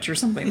sandwich or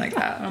something like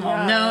that. I'm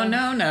all,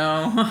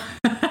 no.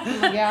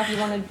 Yeah, if you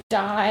want to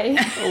die.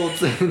 Old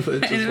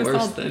sandwich is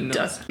worse than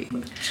dusty.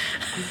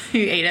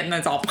 He ate it and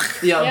it's all.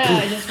 Yeah,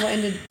 I just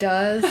went into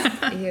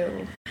dust.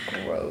 Ew,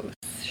 gross.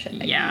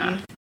 Shaggy. Yeah.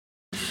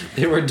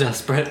 They were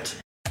desperate.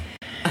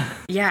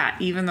 Yeah,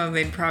 even though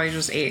they'd probably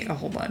just ate a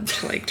whole bunch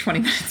 20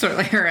 minutes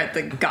earlier at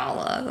the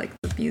gala,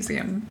 the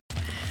museum.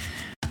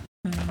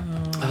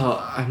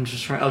 Oh, I'm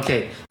just trying.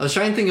 Okay, I was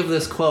trying to think of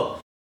this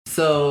quote.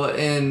 So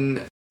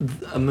in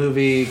a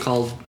movie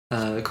called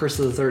Curse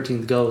of the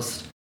 13th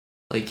Ghost,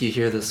 you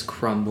hear this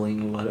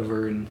crumbling or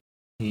whatever, and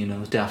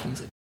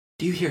Daphne's like,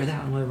 "Do you hear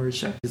that?" And whatever.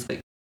 Shaggy's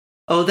like,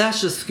 "Oh,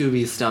 that's just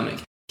Scooby's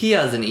stomach. He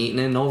hasn't eaten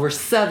in over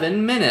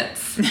 7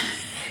 minutes."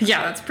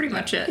 Yeah, that's pretty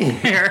much it.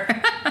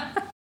 Here.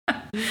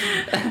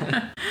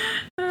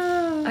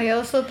 I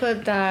also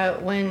put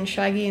that when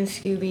Shaggy and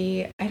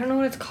Scooby, I don't know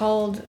what it's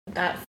called,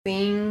 that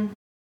thing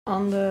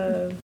on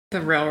the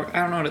rail. I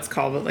don't know what it's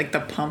called, but the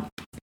pump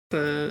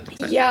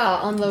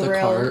on the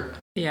rail. Cart.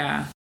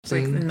 Yeah. It's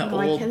like in the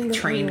old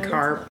train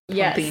car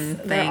pumping thing.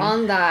 They're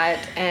on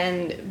that,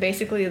 and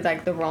basically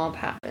like the romp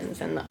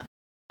happens, and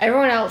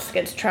everyone else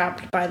gets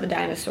trapped by the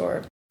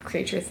dinosaur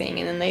creature thing,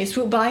 and then they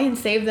swoop by and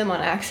save them on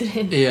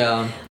accident.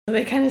 Yeah. So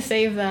they kind of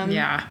save them.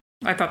 Yeah.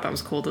 I thought that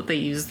was cool that they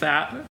used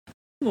that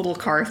little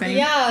car thing.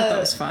 Yeah. That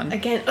was fun.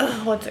 Again,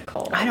 what's it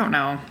called? I don't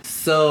know.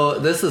 So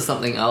this is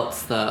something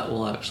else that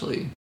we'll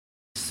actually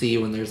see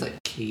when there's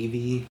like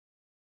cavey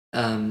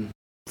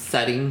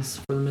settings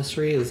for the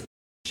mystery is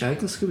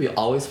Shaggy and Scooby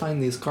always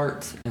find these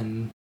carts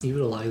and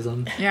utilize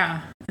them.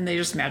 Yeah, and they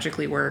just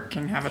magically work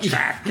and have a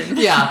track. And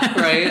yeah,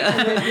 right.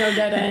 And there's no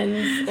dead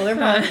ends. Well, there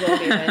probably will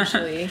be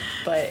eventually,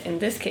 but in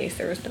this case,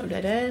 there was no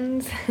dead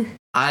ends.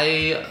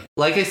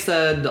 Like I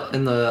said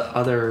in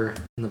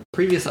the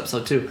previous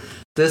episode too,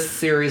 this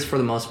series for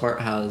the most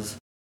part has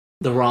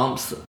the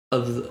romps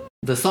of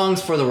the songs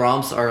for the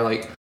romps are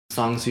like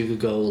songs you could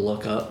go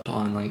look up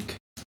on like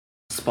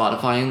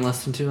Spotify and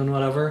listen to and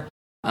whatever.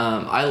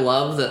 I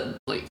love that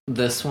like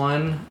this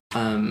one.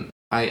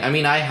 I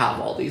mean I have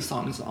all these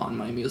songs on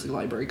my music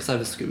library because I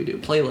have a Scooby-Doo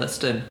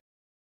playlist, and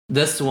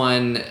this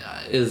one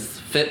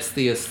fits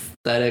the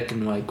aesthetic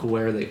and like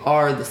where they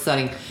are, the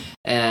setting.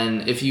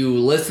 And if you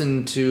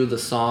listen to the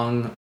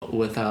song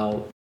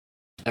without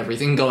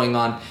everything going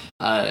on,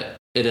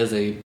 it is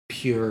a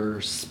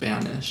pure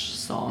Spanish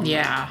song.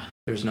 Yeah.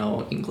 There's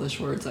no English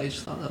words. I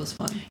just thought that was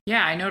fun.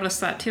 Yeah, I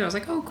noticed that too. I was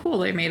like, oh, cool.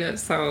 They made it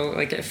so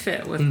like it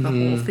fit with the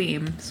whole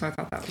theme. So I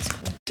thought that was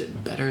cool.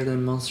 Did better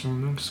than most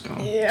from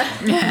Mexico. Yeah.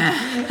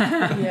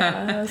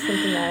 Yeah, I was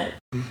thinking that.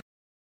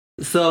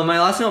 So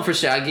my last note for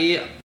Shaggy,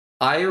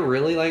 I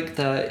really like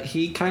that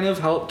he kind of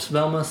helped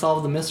Velma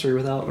solve the mystery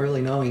without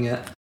really knowing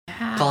it.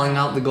 Yeah. Calling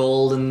out the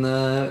gold and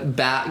the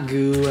bat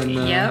goo and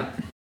the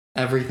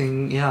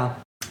everything. Yeah,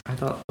 I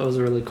thought that was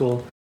really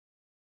cool.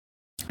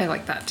 I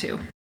like that too.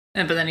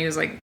 But then he was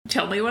like,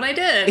 tell me what I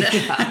did.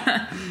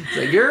 Yeah. He's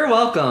like, you're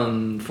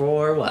welcome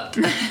for what?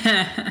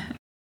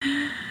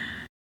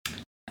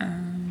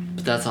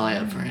 But that's all I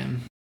have for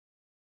him.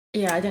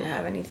 Yeah, I didn't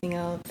have anything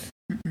else.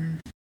 Do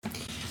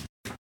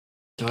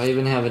I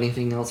even have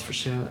anything else for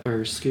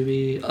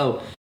Scooby?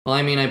 Oh, well,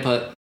 I mean,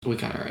 we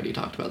kind of already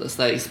talked about this,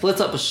 that he splits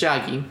up with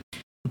Shaggy,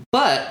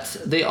 but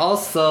they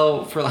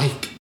also, for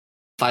like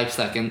 5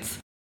 seconds,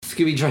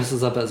 Scooby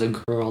dresses up as a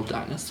girl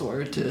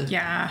dinosaur to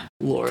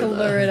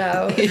lure it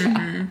out.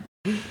 Yeah.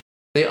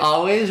 They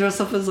always dress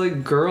up as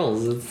like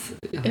girls.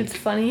 It's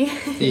funny.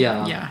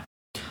 Yeah. Yeah.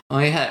 Oh,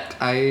 heck,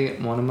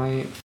 one of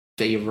my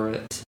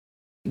favorite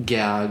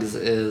gags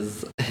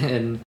is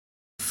in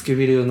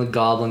Scooby-Doo and the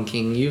Goblin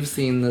King. You've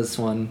seen this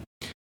one,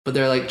 but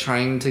they're like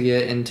trying to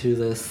get into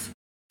this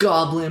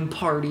goblin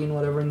party and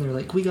whatever, and they're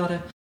like, we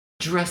gotta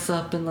dress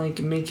up and like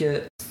make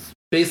it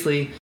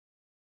basically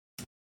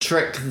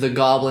trick the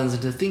goblins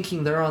into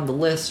thinking they're on the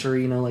list, or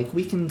like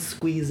we can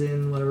squeeze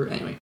in whatever.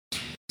 Anyway,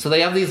 so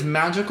they have these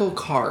magical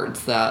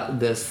cards that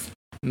this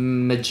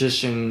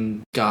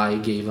magician guy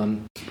gave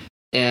them,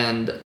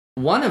 and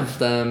one of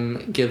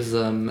them gives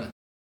them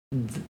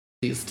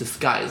these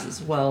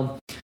disguises. Well,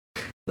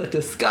 the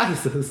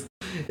disguises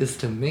is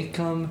to make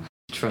them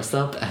dress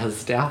up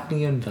as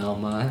Daphne and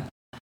Velma,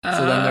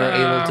 so then they're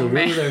able to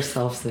woo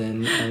themselves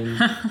in.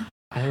 And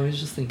I always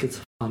just think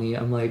it's funny.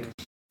 I'm like,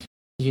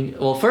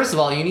 well, first of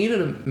all, you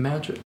needed a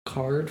magic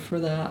card for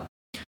that,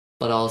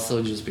 but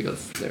also just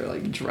because they're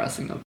like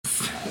dressing up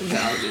as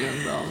Daphne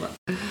and Velma.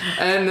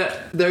 And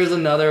there's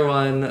another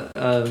one,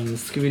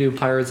 Scooby-Doo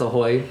Pirates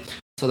Ahoy.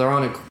 So they're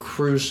on a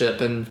cruise ship,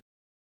 and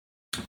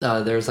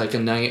there's like a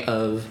night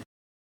of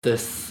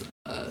this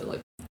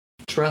like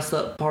dress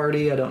up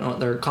party. I don't know what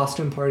their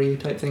costume party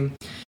type thing.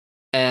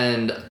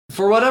 And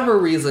for whatever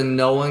reason,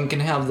 no one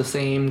can have the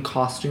same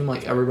costume.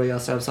 Like everybody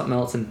has to have something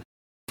else. And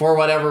for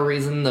whatever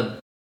reason, the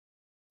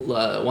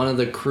one of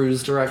the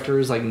cruise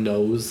directors like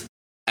knows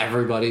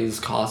everybody's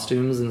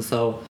costumes. And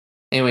so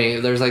anyway,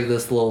 there's like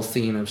this little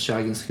scene of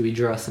Shaggy and Scooby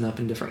dressing up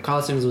in different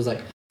costumes. It was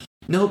like,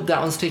 nope,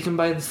 that one's taken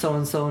by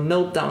so-and-so.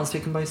 Nope, that one's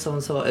taken by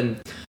so-and-so.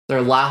 And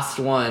their last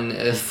one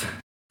is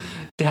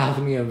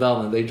Daphne and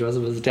Velma. They dress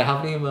up as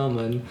Daphne and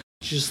Velma. And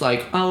she's just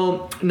like,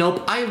 oh,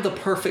 nope, I have the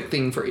perfect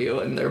thing for you.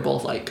 And they're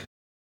both like,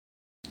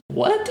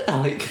 what?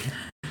 Like,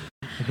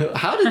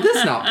 how did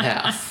this not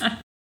pass?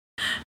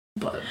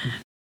 But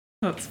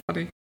that's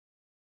funny.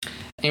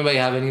 Anybody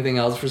have anything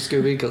else for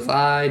Scooby? Because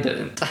I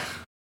didn't.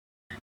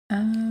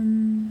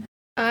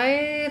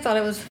 I thought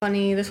it was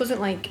funny. This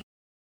wasn't like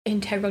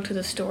integral to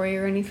the story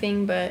or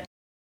anything, but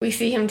we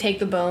see him take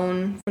the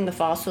bone from the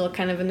fossil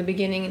kind of in the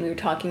beginning, and we were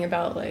talking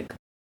about like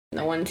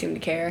no one seemed to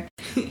care.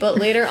 But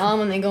later on,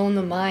 when they go in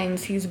the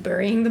mines, he's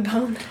burying the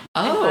bone.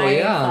 Oh,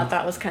 I thought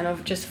that was kind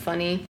of just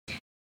funny.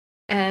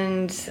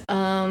 And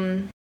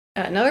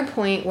at another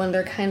point, when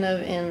they're kind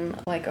of in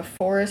like a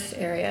forest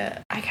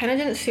area, I kind of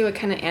didn't see what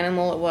kind of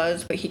animal it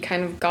was, but he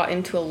kind of got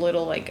into a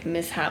little like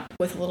mishap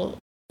with a little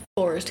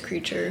forest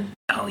creature.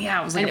 Oh yeah,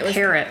 it was like a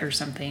parrot or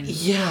something.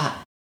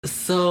 Yeah.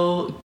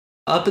 So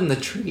up in the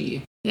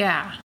tree.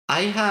 Yeah.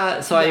 I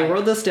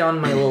wrote this down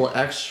in my little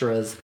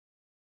extras.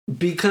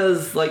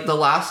 because like the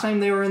last time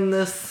they were in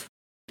this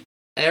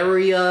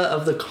area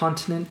of the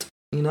continent,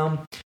 you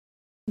know,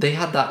 they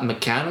had that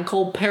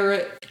mechanical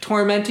parrot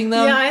tormenting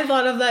them. Yeah, I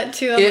thought of that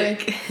too.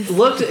 It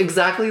looked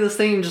exactly the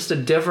same, just a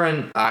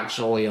different,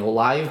 actually a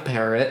live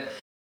parrot.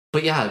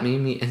 But yeah, it made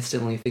me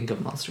instantly think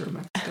of Monster of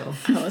Mexico.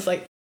 I was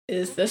like,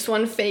 is this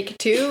one fake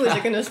too? Is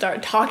it going to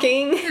start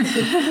talking?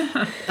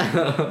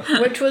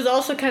 Which was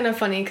also kind of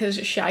funny because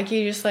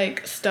Shaggy just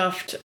like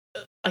stuffed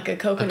like a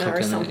coconut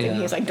or something.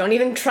 Yeah. He's like, don't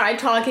even try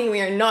talking.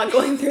 We are not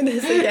going through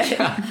this again.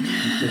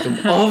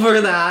 Yeah.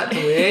 Over that. We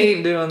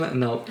ain't doing that.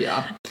 Nope.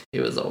 Yeah. He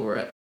was over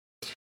it.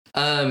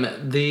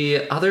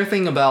 The other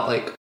thing about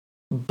like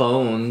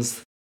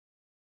Bones,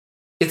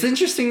 it's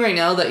interesting right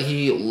now that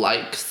he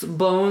likes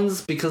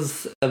Bones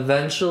because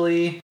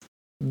eventually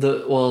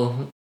the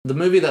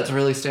movie that's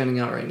really standing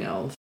out right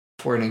now,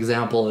 for an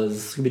example,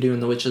 is Scooby-Doo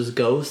and the Witch's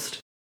Ghost,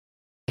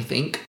 I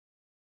think.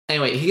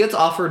 Anyway, he gets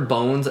offered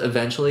Bones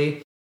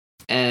eventually,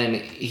 and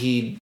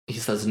he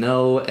says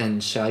no,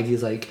 and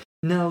Shaggy's like,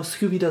 no,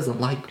 Scooby doesn't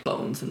like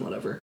Bones and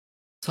whatever.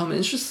 So I'm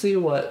interested to see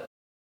what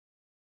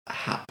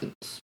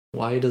happens.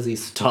 Why does he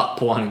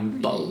stop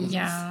wanting Bones?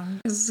 Yeah,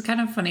 it's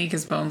kind of funny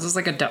because Bones is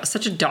like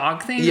such a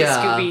dog thing. Yeah.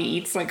 That Scooby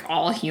eats like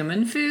all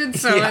human food,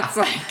 so it's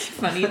like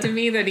funny to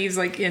me that he's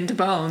like into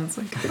Bones.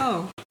 Like,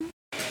 oh,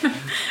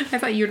 I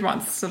thought you'd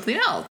want something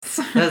else.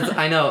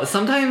 I know.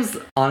 Sometimes,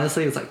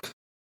 honestly, it's like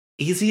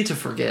easy to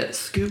forget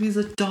Scooby's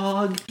a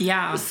dog.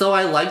 Yeah. So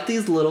I like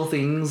these little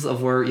things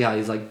of where, yeah,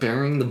 he's like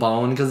bearing the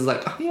bone because it's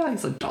like, oh yeah,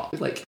 he's a dog.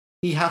 Like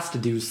he has to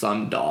do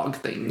some dog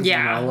things.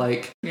 Yeah. You know?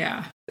 Like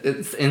yeah.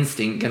 It's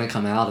instinct gonna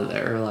come out of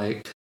there.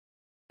 Like,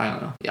 I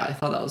don't know. Yeah, I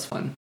thought that was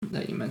fun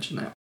that you mentioned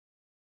that.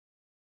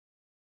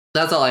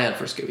 That's all I had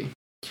for Scooby.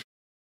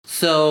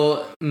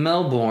 So,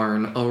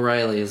 Melbourne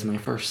O'Reilly is my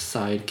first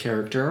side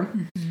character.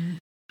 Mm-hmm.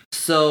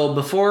 So,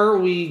 before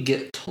we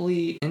get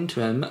totally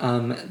into him,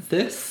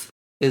 this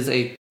is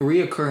a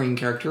reoccurring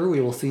character. We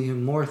will see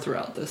him more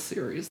throughout this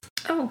series.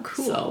 Oh,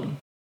 cool. So,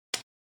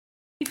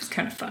 he was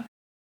kind of fun.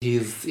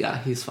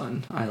 He's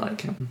fun. I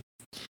like him.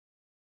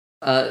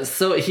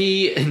 So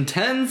he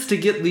intends to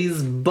get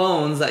these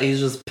bones that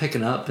he's just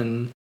picking up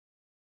and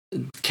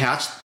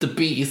catch the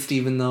beast,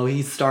 even though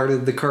he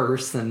started the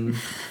curse, and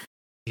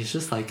he's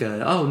just like,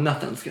 oh,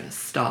 nothing's gonna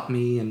stop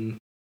me. And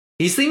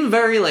he seemed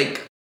very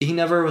like, he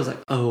never was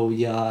like, oh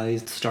yeah, I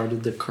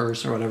started the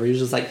curse or whatever. He was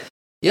just like,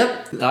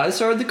 yep, I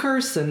started the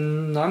curse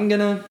and I'm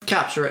gonna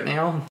capture it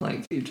now.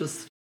 Like, he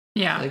just,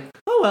 like,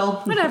 oh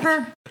well.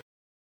 Whatever.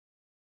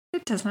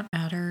 It doesn't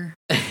matter.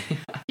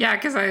 Yeah,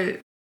 because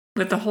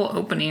with the whole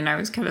opening, I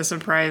was kind of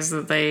surprised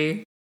that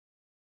then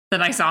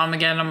I saw him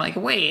again. I'm like,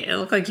 wait, it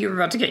looked like you were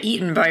about to get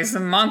eaten by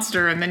some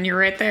monster, and then you're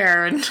right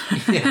there. And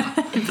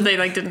but they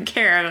like didn't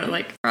care. They're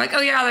like,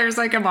 oh yeah, there's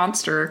like a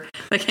monster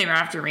that came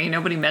after me.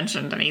 Nobody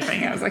mentioned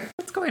anything. I was like,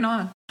 what's going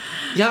on?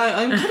 Yeah,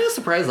 I'm kind of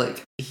surprised.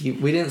 Like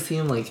we didn't see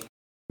him like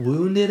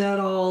wounded at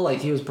all. Like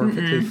he was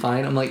perfectly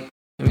fine. I'm like,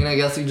 I mean, I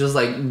guess he just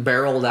like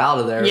barreled out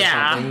of there or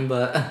something,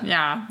 but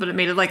but it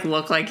made it like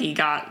look like he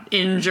got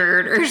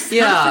injured or something.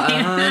 Yeah,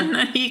 And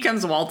then he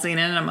comes waltzing in,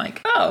 and I'm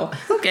like, oh,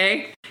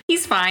 okay,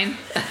 he's fine.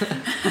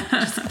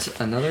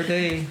 Just another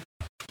day.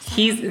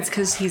 It's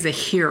because he's a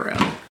hero.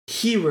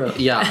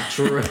 Yeah,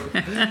 true.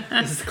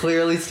 It's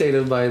clearly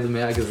stated by the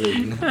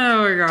magazine.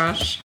 Oh my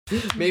gosh.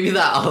 Maybe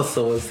that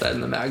also was said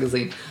in the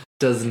magazine.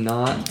 Does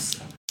not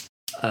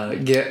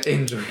get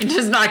injured. It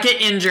does not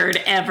get injured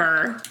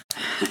ever.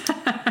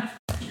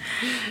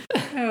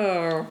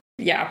 Oh,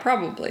 yeah,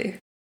 probably.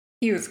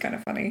 He was kind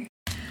of funny.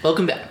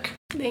 Welcome back.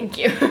 Thank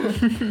you.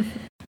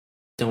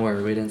 Don't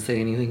worry, we didn't say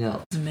anything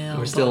else. Melbourne.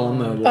 We're still on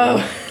Melbourne.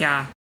 Oh.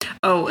 Yeah.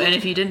 Oh, and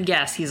if you didn't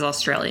guess, he's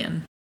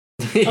Australian.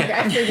 Okay,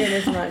 I figured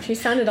as much. He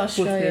sounded With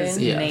Australian. his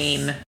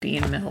name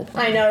being Melbourne.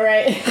 I know,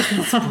 right?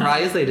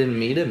 Surprised they didn't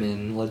meet him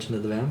in Legend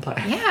of the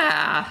Vampire.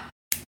 Yeah.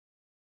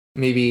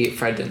 Maybe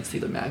Fred didn't see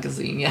the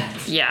magazine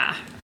yet. Yeah.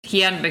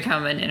 He hadn't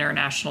become an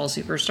international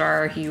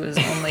superstar. He was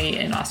only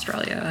in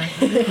Australia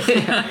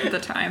at the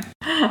time.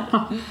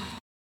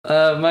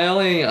 My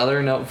only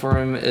other note for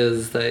him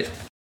is that,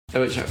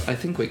 which I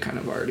think we kind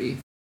of already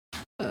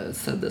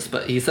said this,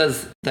 but he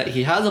says that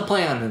he has a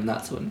plan, and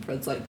that's when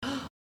Fred's like,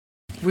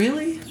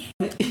 really?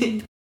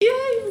 Yay!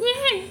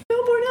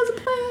 Melbourne has a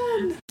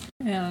plan!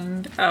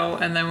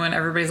 And then when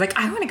everybody's like,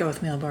 I want to go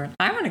with Melbourne.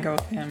 I want to go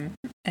with him.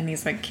 And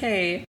he's like,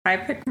 okay, I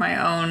picked my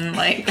own.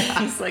 Like,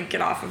 he's like,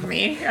 get off of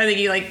me. I think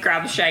he like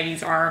grabs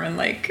Shaggy's arm and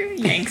like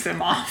yanks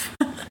him off.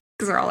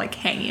 Because they're all like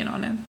hanging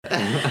on him.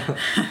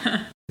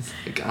 It's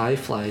like, I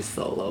fly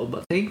solo,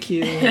 but thank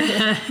you.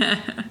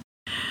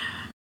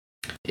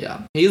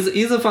 Yeah,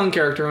 he's a fun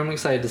character. I'm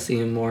excited to see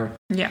him more.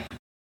 Yeah.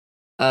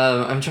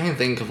 I'm trying to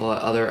think of what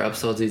other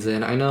episodes he's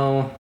in. I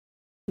know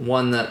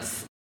one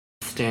that's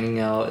standing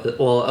out.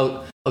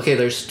 Well, okay,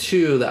 there's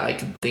two that I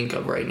can think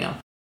of right now.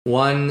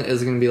 One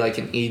is going to be like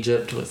in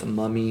Egypt with a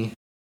mummy,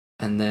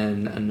 and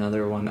then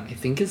another one I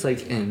think is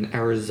like in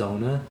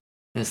Arizona.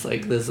 And it's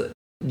like this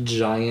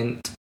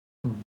giant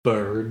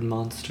bird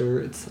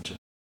monster. It's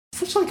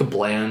such like a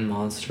bland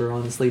monster,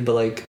 honestly, but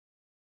like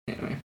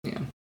anyway,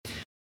 yeah.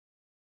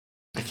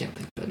 I can't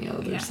think of any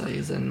others Yeah. that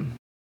he's in.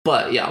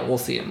 But yeah, we'll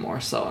see him more,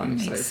 so I'm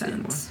excited Makes to see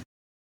him more. sense.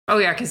 Oh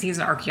yeah, because he's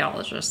an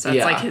archaeologist. That's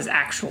Yeah. like his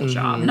actual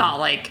job, Mhm. not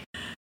like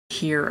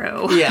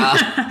hero. Yeah,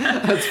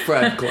 that's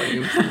Fred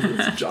claims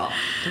his job.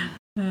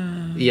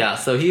 Yeah,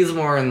 so he's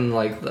more in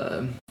like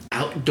the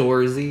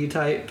outdoorsy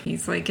type.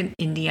 He's like an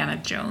Indiana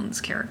Jones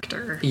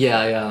character.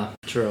 Yeah,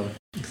 true.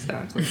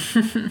 Exactly.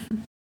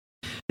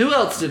 Who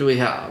else did we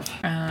have?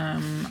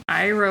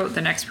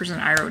 The next person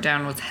I wrote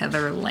down was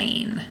Heather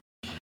Lane,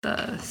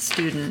 the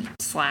student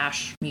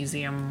 /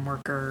 museum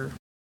worker,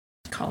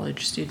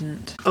 college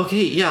student.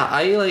 Okay, yeah,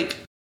 I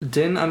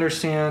didn't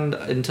understand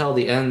until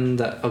the end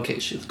that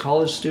she's a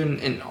college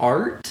student in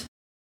art.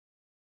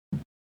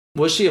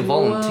 Was she a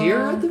volunteer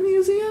Well, at the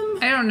museum?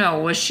 I don't know.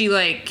 Was she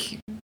like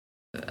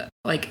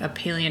a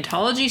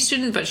paleontology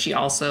student, but she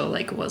also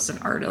was an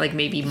art,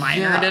 maybe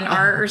minored in Yeah.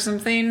 art or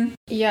something?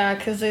 Yeah,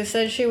 because they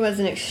said she was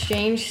an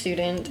exchange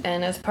student,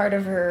 and as part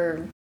of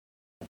her,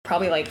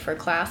 probably for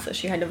classes,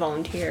 she had to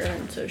volunteer,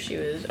 and so she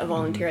was a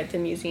volunteer at the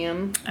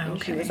museum.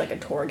 And she Okay. was a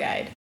tour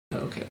guide.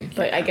 Okay.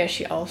 But I guess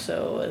she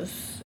also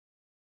was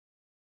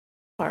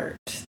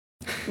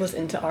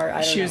into art.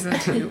 I don't She know. was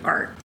into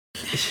art.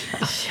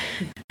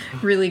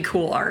 Really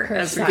cool art, Her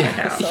as we side get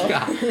out. hustle.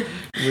 Yeah.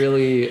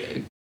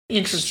 Really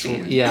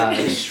Interesting.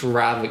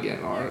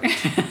 extravagant art.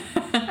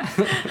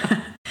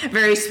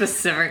 Very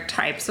specific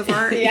types of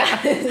art. Yeah.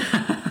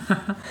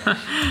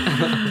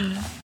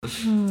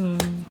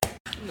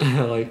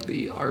 Like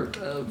the art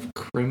of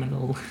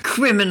criminal.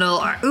 Criminal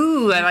art.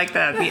 Ooh, I like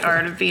that. The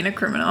art of being a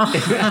criminal.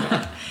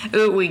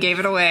 Ooh, we gave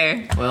it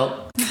away.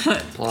 Well,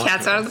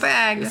 Cat's out of the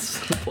bag.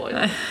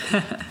 Spoiler.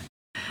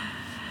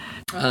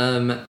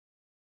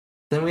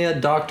 Then we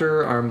had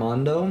Dr.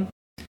 Armando.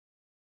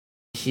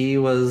 He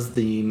was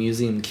the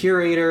museum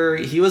curator.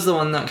 He was the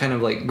one that kind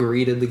of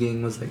greeted the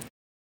gang, was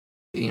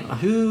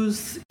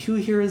who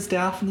here is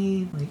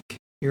Daphne?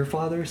 Your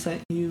father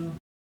sent you?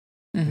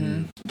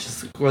 Mm-hmm.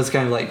 Just was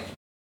kind of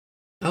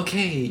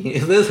okay,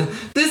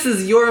 this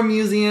is your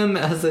museum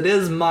as it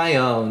is my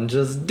own.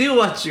 Just do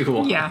what you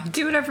want. Yeah,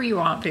 do whatever you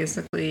want,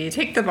 basically.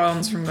 Take the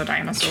bones from the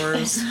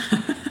dinosaurs.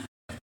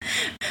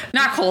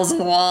 Knock holes in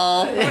the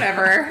wall.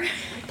 Whatever.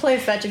 Play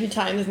fetch a few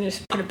times and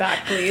just put it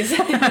back, please.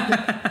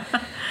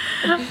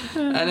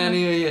 And then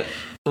he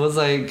was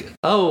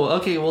oh,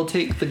 okay, we'll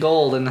take the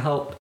gold and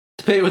help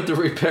to pay with the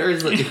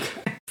repairs that you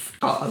guys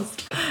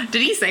caused.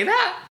 Did he say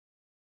that?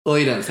 Well,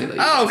 he didn't say that.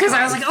 Oh, because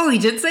I was oh, he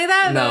did say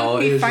that? No,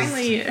 he it was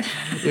finally.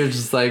 You're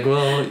just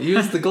well,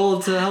 use the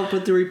gold to help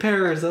with the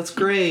repairs. That's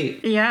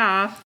great.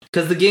 Yeah.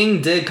 Because the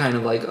gang did kind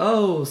of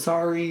oh,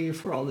 sorry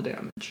for all the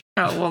damage.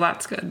 Oh, well,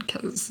 that's good.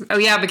 Because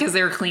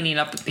they were cleaning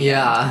up at the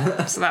Yeah.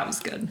 end. So that was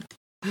good.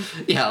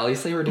 Yeah, at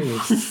least they were doing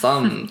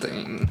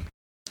something.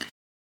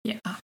 Yeah.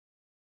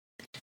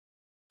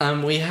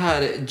 We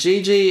had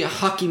JJ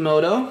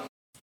Hakimoto.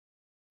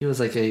 He was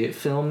a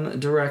film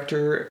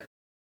director.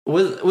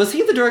 Was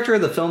he the director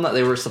of the film that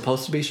they were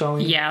supposed to be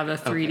showing? Yeah, the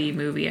 3D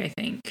movie, I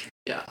think.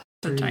 Yeah.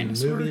 The 3D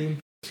dinosaur. movie.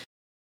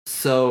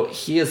 So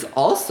he is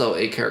also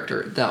a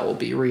character that will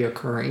be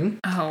reoccurring.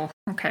 Oh,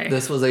 okay.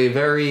 This was a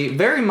very,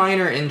 very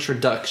minor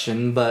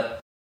introduction,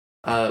 but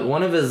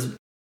one of his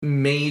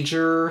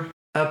major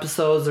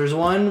episodes, there's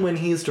one when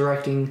he's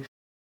directing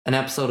a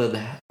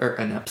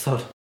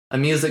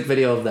music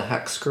video of the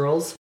Hex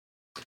Girls.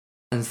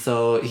 And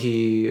so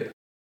he,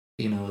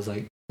 was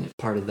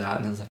part of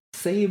that and was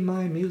save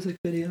my music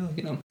video,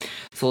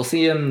 So we'll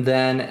see him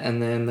then,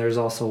 and then there's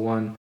also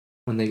one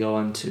when they go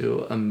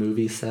onto a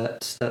movie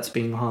set that's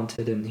being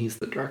haunted, and he's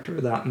the director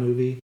of that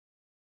movie.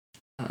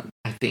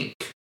 I think.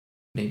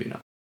 Maybe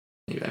not.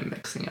 Maybe I'm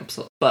mixing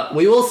episodes. But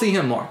we will see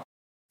him more.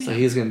 So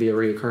he's going to be a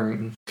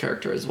recurring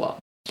character as well.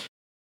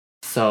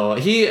 So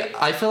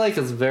I feel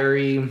is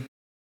very,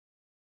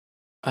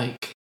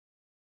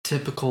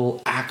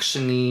 typical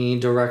action-y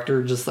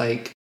director, just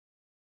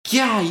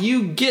yeah,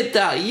 you get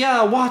that.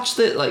 Yeah, watch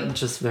that.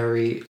 Just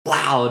very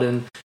loud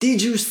and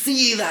did you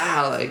see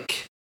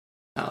that?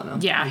 I don't know.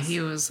 Yeah, he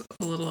was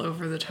a little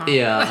over the top.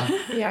 Yeah.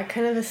 Yeah,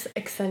 kind of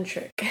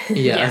eccentric.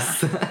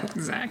 Yes.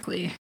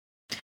 Exactly.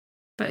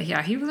 But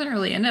yeah, he wasn't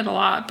really in it a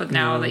lot. But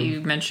now that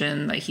you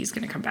mentioned he's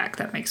going to come back,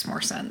 that makes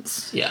more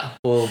sense. Yeah,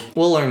 we'll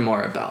learn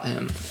more about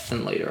him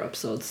in later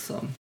episodes.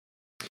 So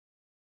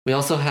we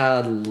also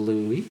had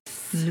Luis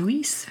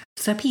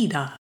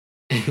Cepeda.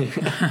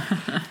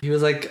 He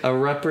was a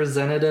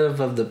representative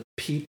of the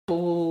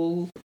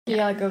people.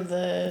 Yeah, of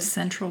the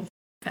Central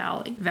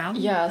Valley.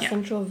 Yeah,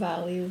 Central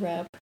Valley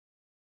rep.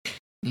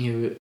 He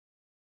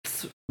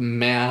was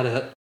mad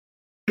at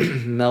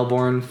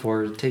Melbourne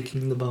for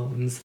taking the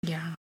bones.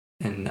 Yeah.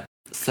 And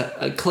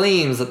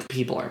claims that the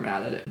people are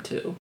mad at him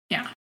too.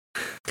 Yeah.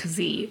 Because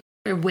he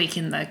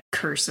awakened the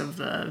curse of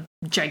the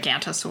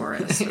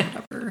Gigantosaurus or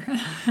whatever.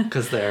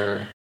 Because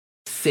they're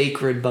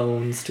sacred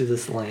bones to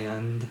this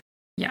land.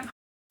 Yeah.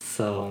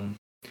 So,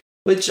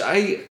 was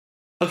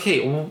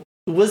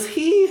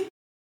he?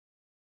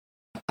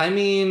 I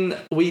mean,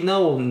 we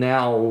know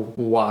now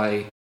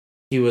why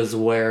he was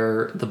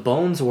where the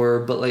bones were,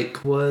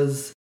 but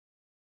was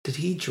did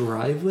he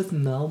drive with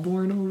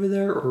Melbourne over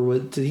there, or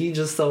did he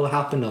just so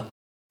happen to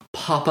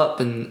pop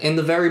up in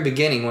the very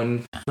beginning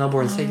when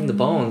Melbourne's taking the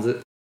bones?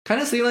 It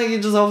kind of seemed like he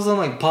just all of a sudden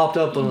like popped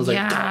up and was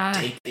like, "Don't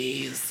take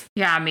these."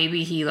 Yeah,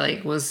 maybe he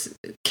like was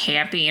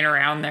camping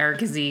around there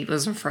because he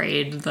was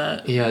afraid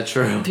that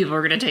true. people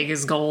were gonna take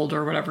his gold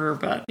or whatever.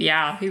 But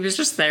yeah, he was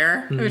just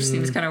there, which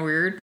seems kind of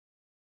weird.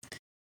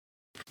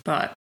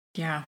 But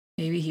yeah,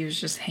 maybe he was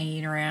just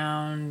hanging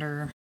around,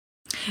 or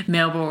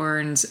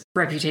Melbourne's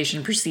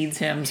reputation precedes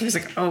him, so he's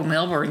like, "Oh,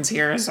 Melbourne's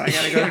here, so I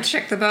gotta go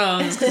check the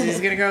bones because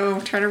he's gonna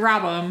go try to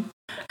rob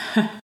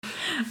him."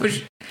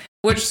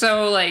 which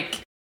so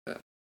like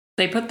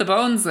they put the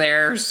bones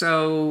there,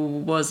 so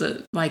was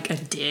it like a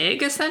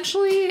dig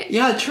essentially?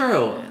 Yeah,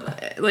 true.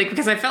 Like,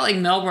 because I felt like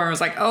Melbourne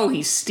was like, "Oh,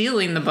 he's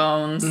stealing the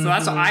bones," so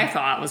that's what I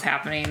thought was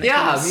happening. That he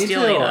was me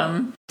stealing too.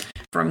 them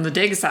from the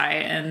dig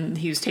site, and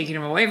he was taking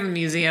them away from the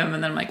museum,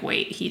 and then I'm like,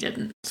 wait, he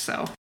didn't.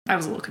 So I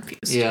was a little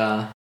confused.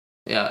 Yeah,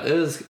 it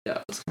was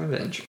kind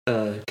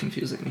of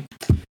confusing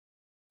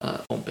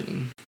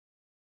opening.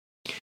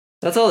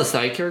 That's all the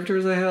side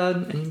characters I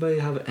had. Anybody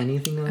have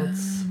anything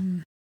else?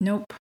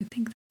 Nope. I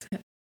think that's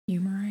it.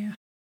 You, Mariah?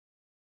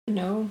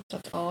 No,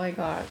 that's all I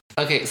got.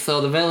 Okay,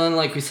 so the villain,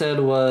 like we said,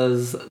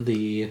 was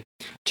the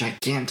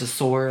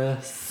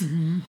Gigantosaurus.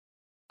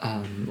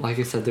 Mm-hmm. Like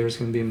I said, there's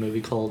going to be a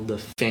movie called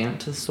The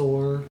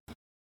Phantosaur.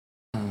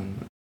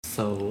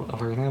 So we're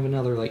going to have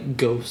another like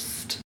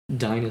ghost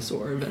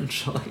dinosaur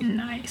eventually.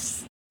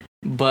 Nice.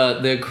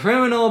 But the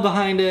criminal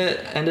behind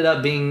it ended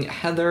up being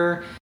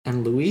Heather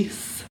and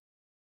Luis,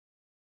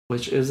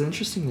 which is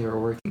interesting. They were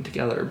working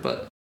together,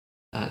 but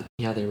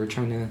they were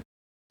trying to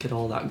get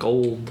all that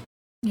gold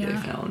they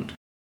found.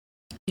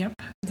 Yep.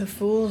 The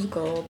fool's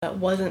gold that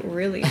wasn't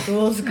really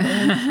fool's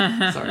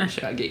gold. Sorry,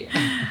 Shaggy.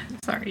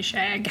 Sorry,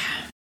 Shag.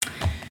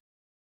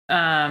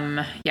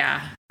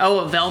 Yeah.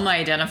 Oh, Velma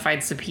identified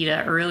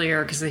Sepita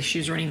earlier because she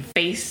was running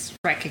face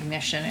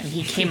recognition, and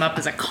he came up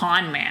as a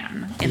con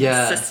man in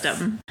the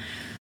system.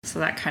 So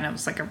that kind of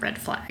was like a red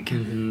flag.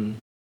 Mm-hmm.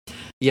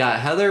 Yeah,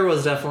 Heather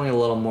was definitely a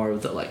little more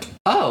of the like,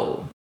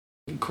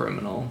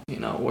 criminal,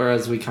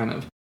 whereas we kind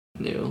of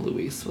knew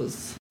Luis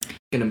was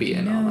gonna be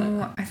in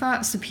on it. I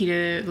thought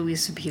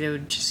Luis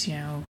Sepita just,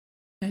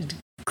 had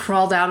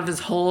crawled out of his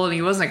hole, and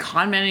he wasn't a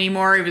con man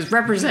anymore. He was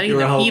representing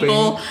the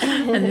people,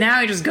 and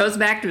now he just goes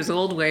back to his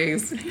old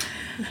ways.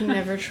 He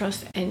never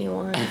trusts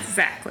anyone.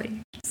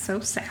 Exactly. So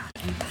sad.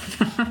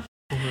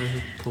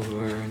 Poor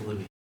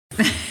Luis.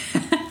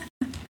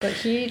 But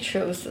he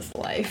chose this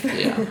life.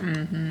 Yeah.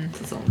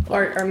 Mm-hmm.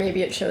 Or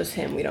maybe it chose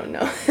him. We don't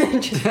know.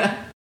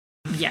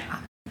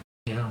 Yeah.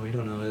 Yeah, we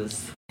don't know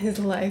his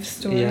life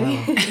story.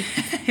 Yeah.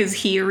 Is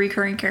he a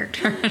recurring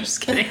character?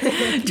 Just kidding.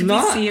 Did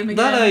we see him again?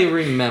 That I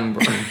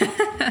remember.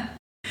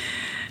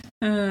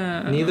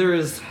 Neither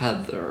is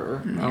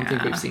Heather. I don't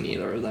think we've seen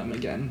either of them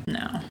again.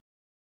 No.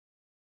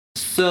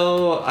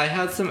 So I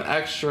had some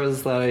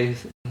extras that I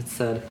had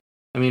said.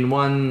 I mean,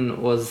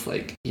 one was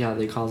like,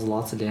 they cause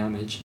lots of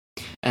damage.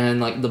 And then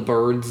like the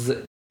birds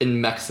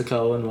in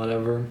Mexico and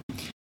whatever.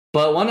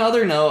 But one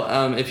other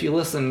note, if you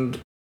listened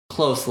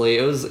closely,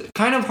 it was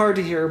kind of hard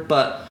to hear,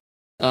 but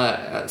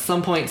at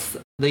some points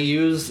they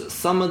use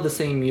some of the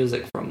same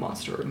music from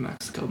Monster of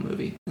Mexico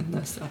movie in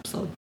this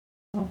episode.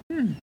 Oh,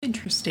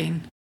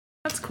 interesting.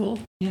 That's cool.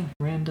 Yeah,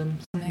 random.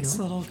 Nice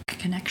little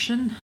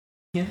connection.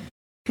 Yeah.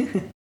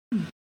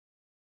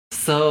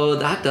 So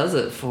that does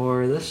it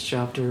for this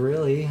chapter,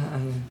 really.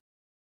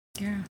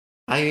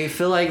 I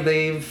feel like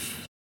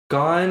they've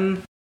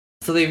gone...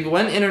 So they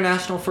went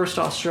international first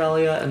to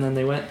Australia, and then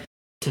they went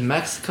to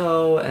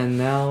Mexico, and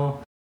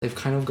now they've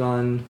kind of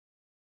gone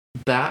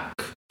back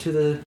to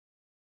the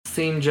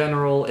same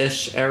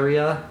general-ish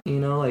area,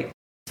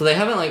 so they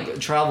haven't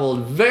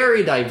traveled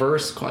very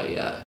diverse quite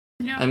yet.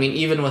 Yeah. I mean,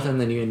 even within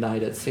the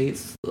United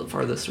States, the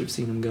farthest we've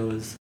seen them go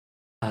is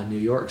New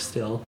York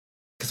still,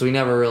 because we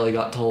never really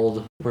got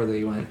told where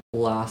they went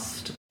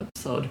last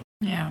episode.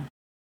 Yeah.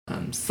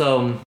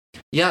 So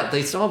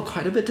they still have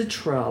quite a bit to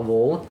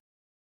travel.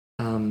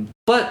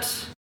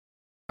 But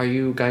are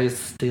you guys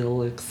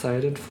still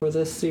excited for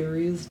this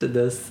series? Did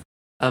this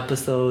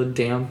episode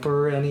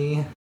damper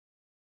anything?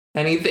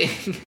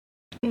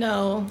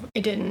 No,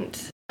 it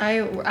didn't. I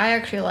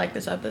actually like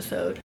this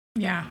episode.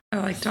 Yeah, I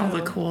liked all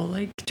the cool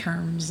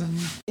terms and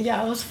it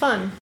was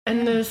fun.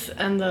 And the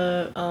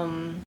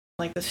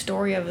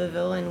story of the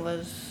villain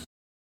was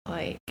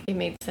it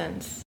made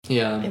sense.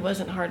 Yeah. It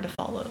wasn't hard to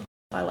follow.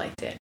 I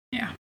liked it.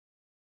 Yeah.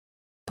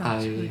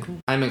 That's really cool.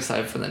 I'm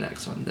excited for the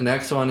next one. The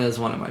next one is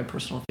one of my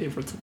personal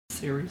favorites of the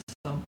series,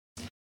 so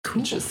cool.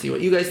 Let's just see what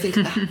you guys think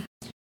of that.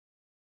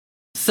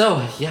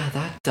 So,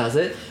 that does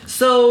it.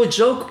 So,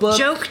 joke book.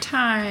 Joke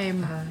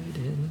time.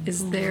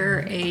 Is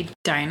there a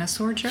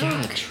dinosaur joke?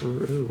 Yeah,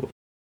 true.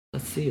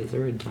 Let's see, is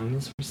there a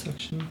dinosaur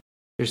section?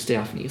 There's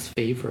Daphne's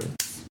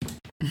favorites.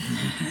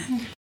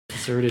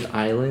 Deserted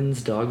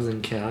islands, dogs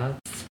and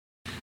cats.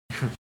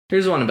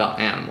 Here's one about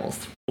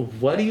animals.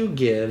 What do you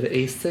give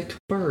a sick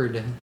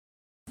bird?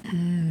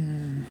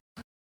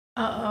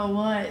 Uh-oh,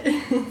 what?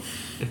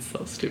 It's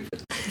so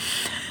stupid.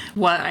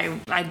 What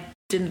I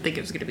didn't think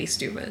it was gonna be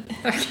stupid.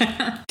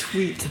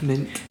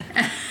 Tweetment.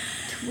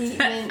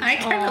 Tweetment. I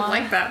kind of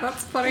like that.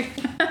 That's funny.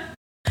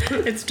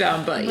 It's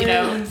dumb, but you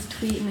know. Birds,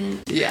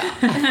 tweetment. Yeah.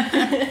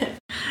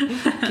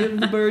 Give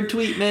the bird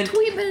tweetment.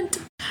 Tweetment.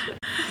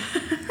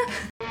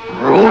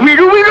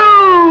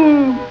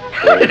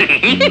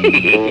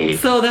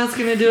 So that's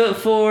gonna do it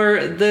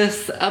for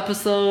this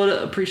episode.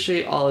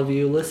 Appreciate all of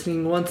you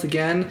listening once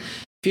again.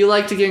 If you'd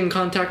like to get in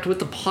contact with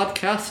the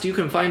podcast, you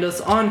can find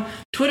us on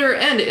Twitter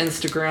and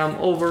Instagram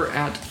over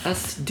at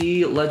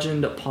SD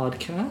Legend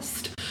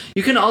Podcast.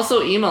 You can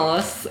also email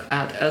us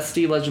at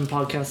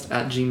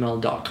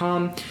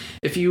sdlegendpodcast@gmail.com.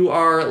 If you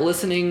are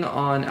listening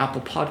on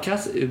Apple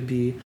Podcasts, it would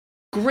be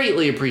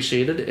greatly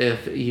appreciated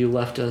if you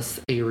left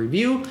us a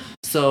review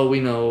so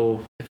we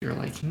know if you're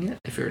liking it,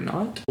 if you're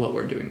not, what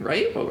we're doing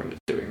right, what we're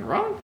doing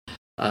wrong.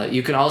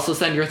 You can also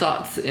send your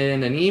thoughts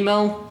in an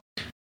email.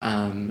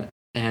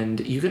 And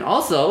you can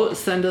also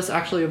send us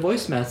actually a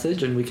voice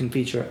message and we can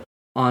feature it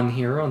on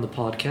here on the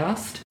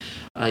podcast.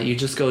 You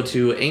just go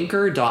to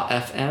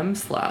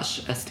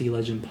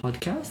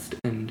anchor.fm/SDLegendPodcast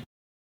and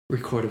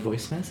record a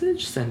voice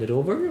message, send it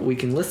over. We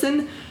can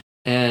listen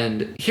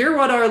and hear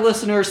what our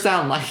listeners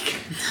sound like.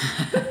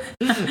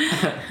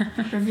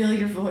 Reveal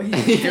your voice.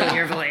 Reveal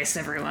your voice,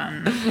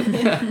 everyone.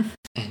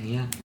 And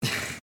yeah.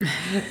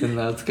 And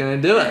that's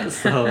going to do it.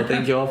 So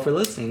thank you all for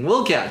listening.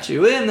 We'll catch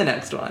you in the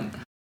next one.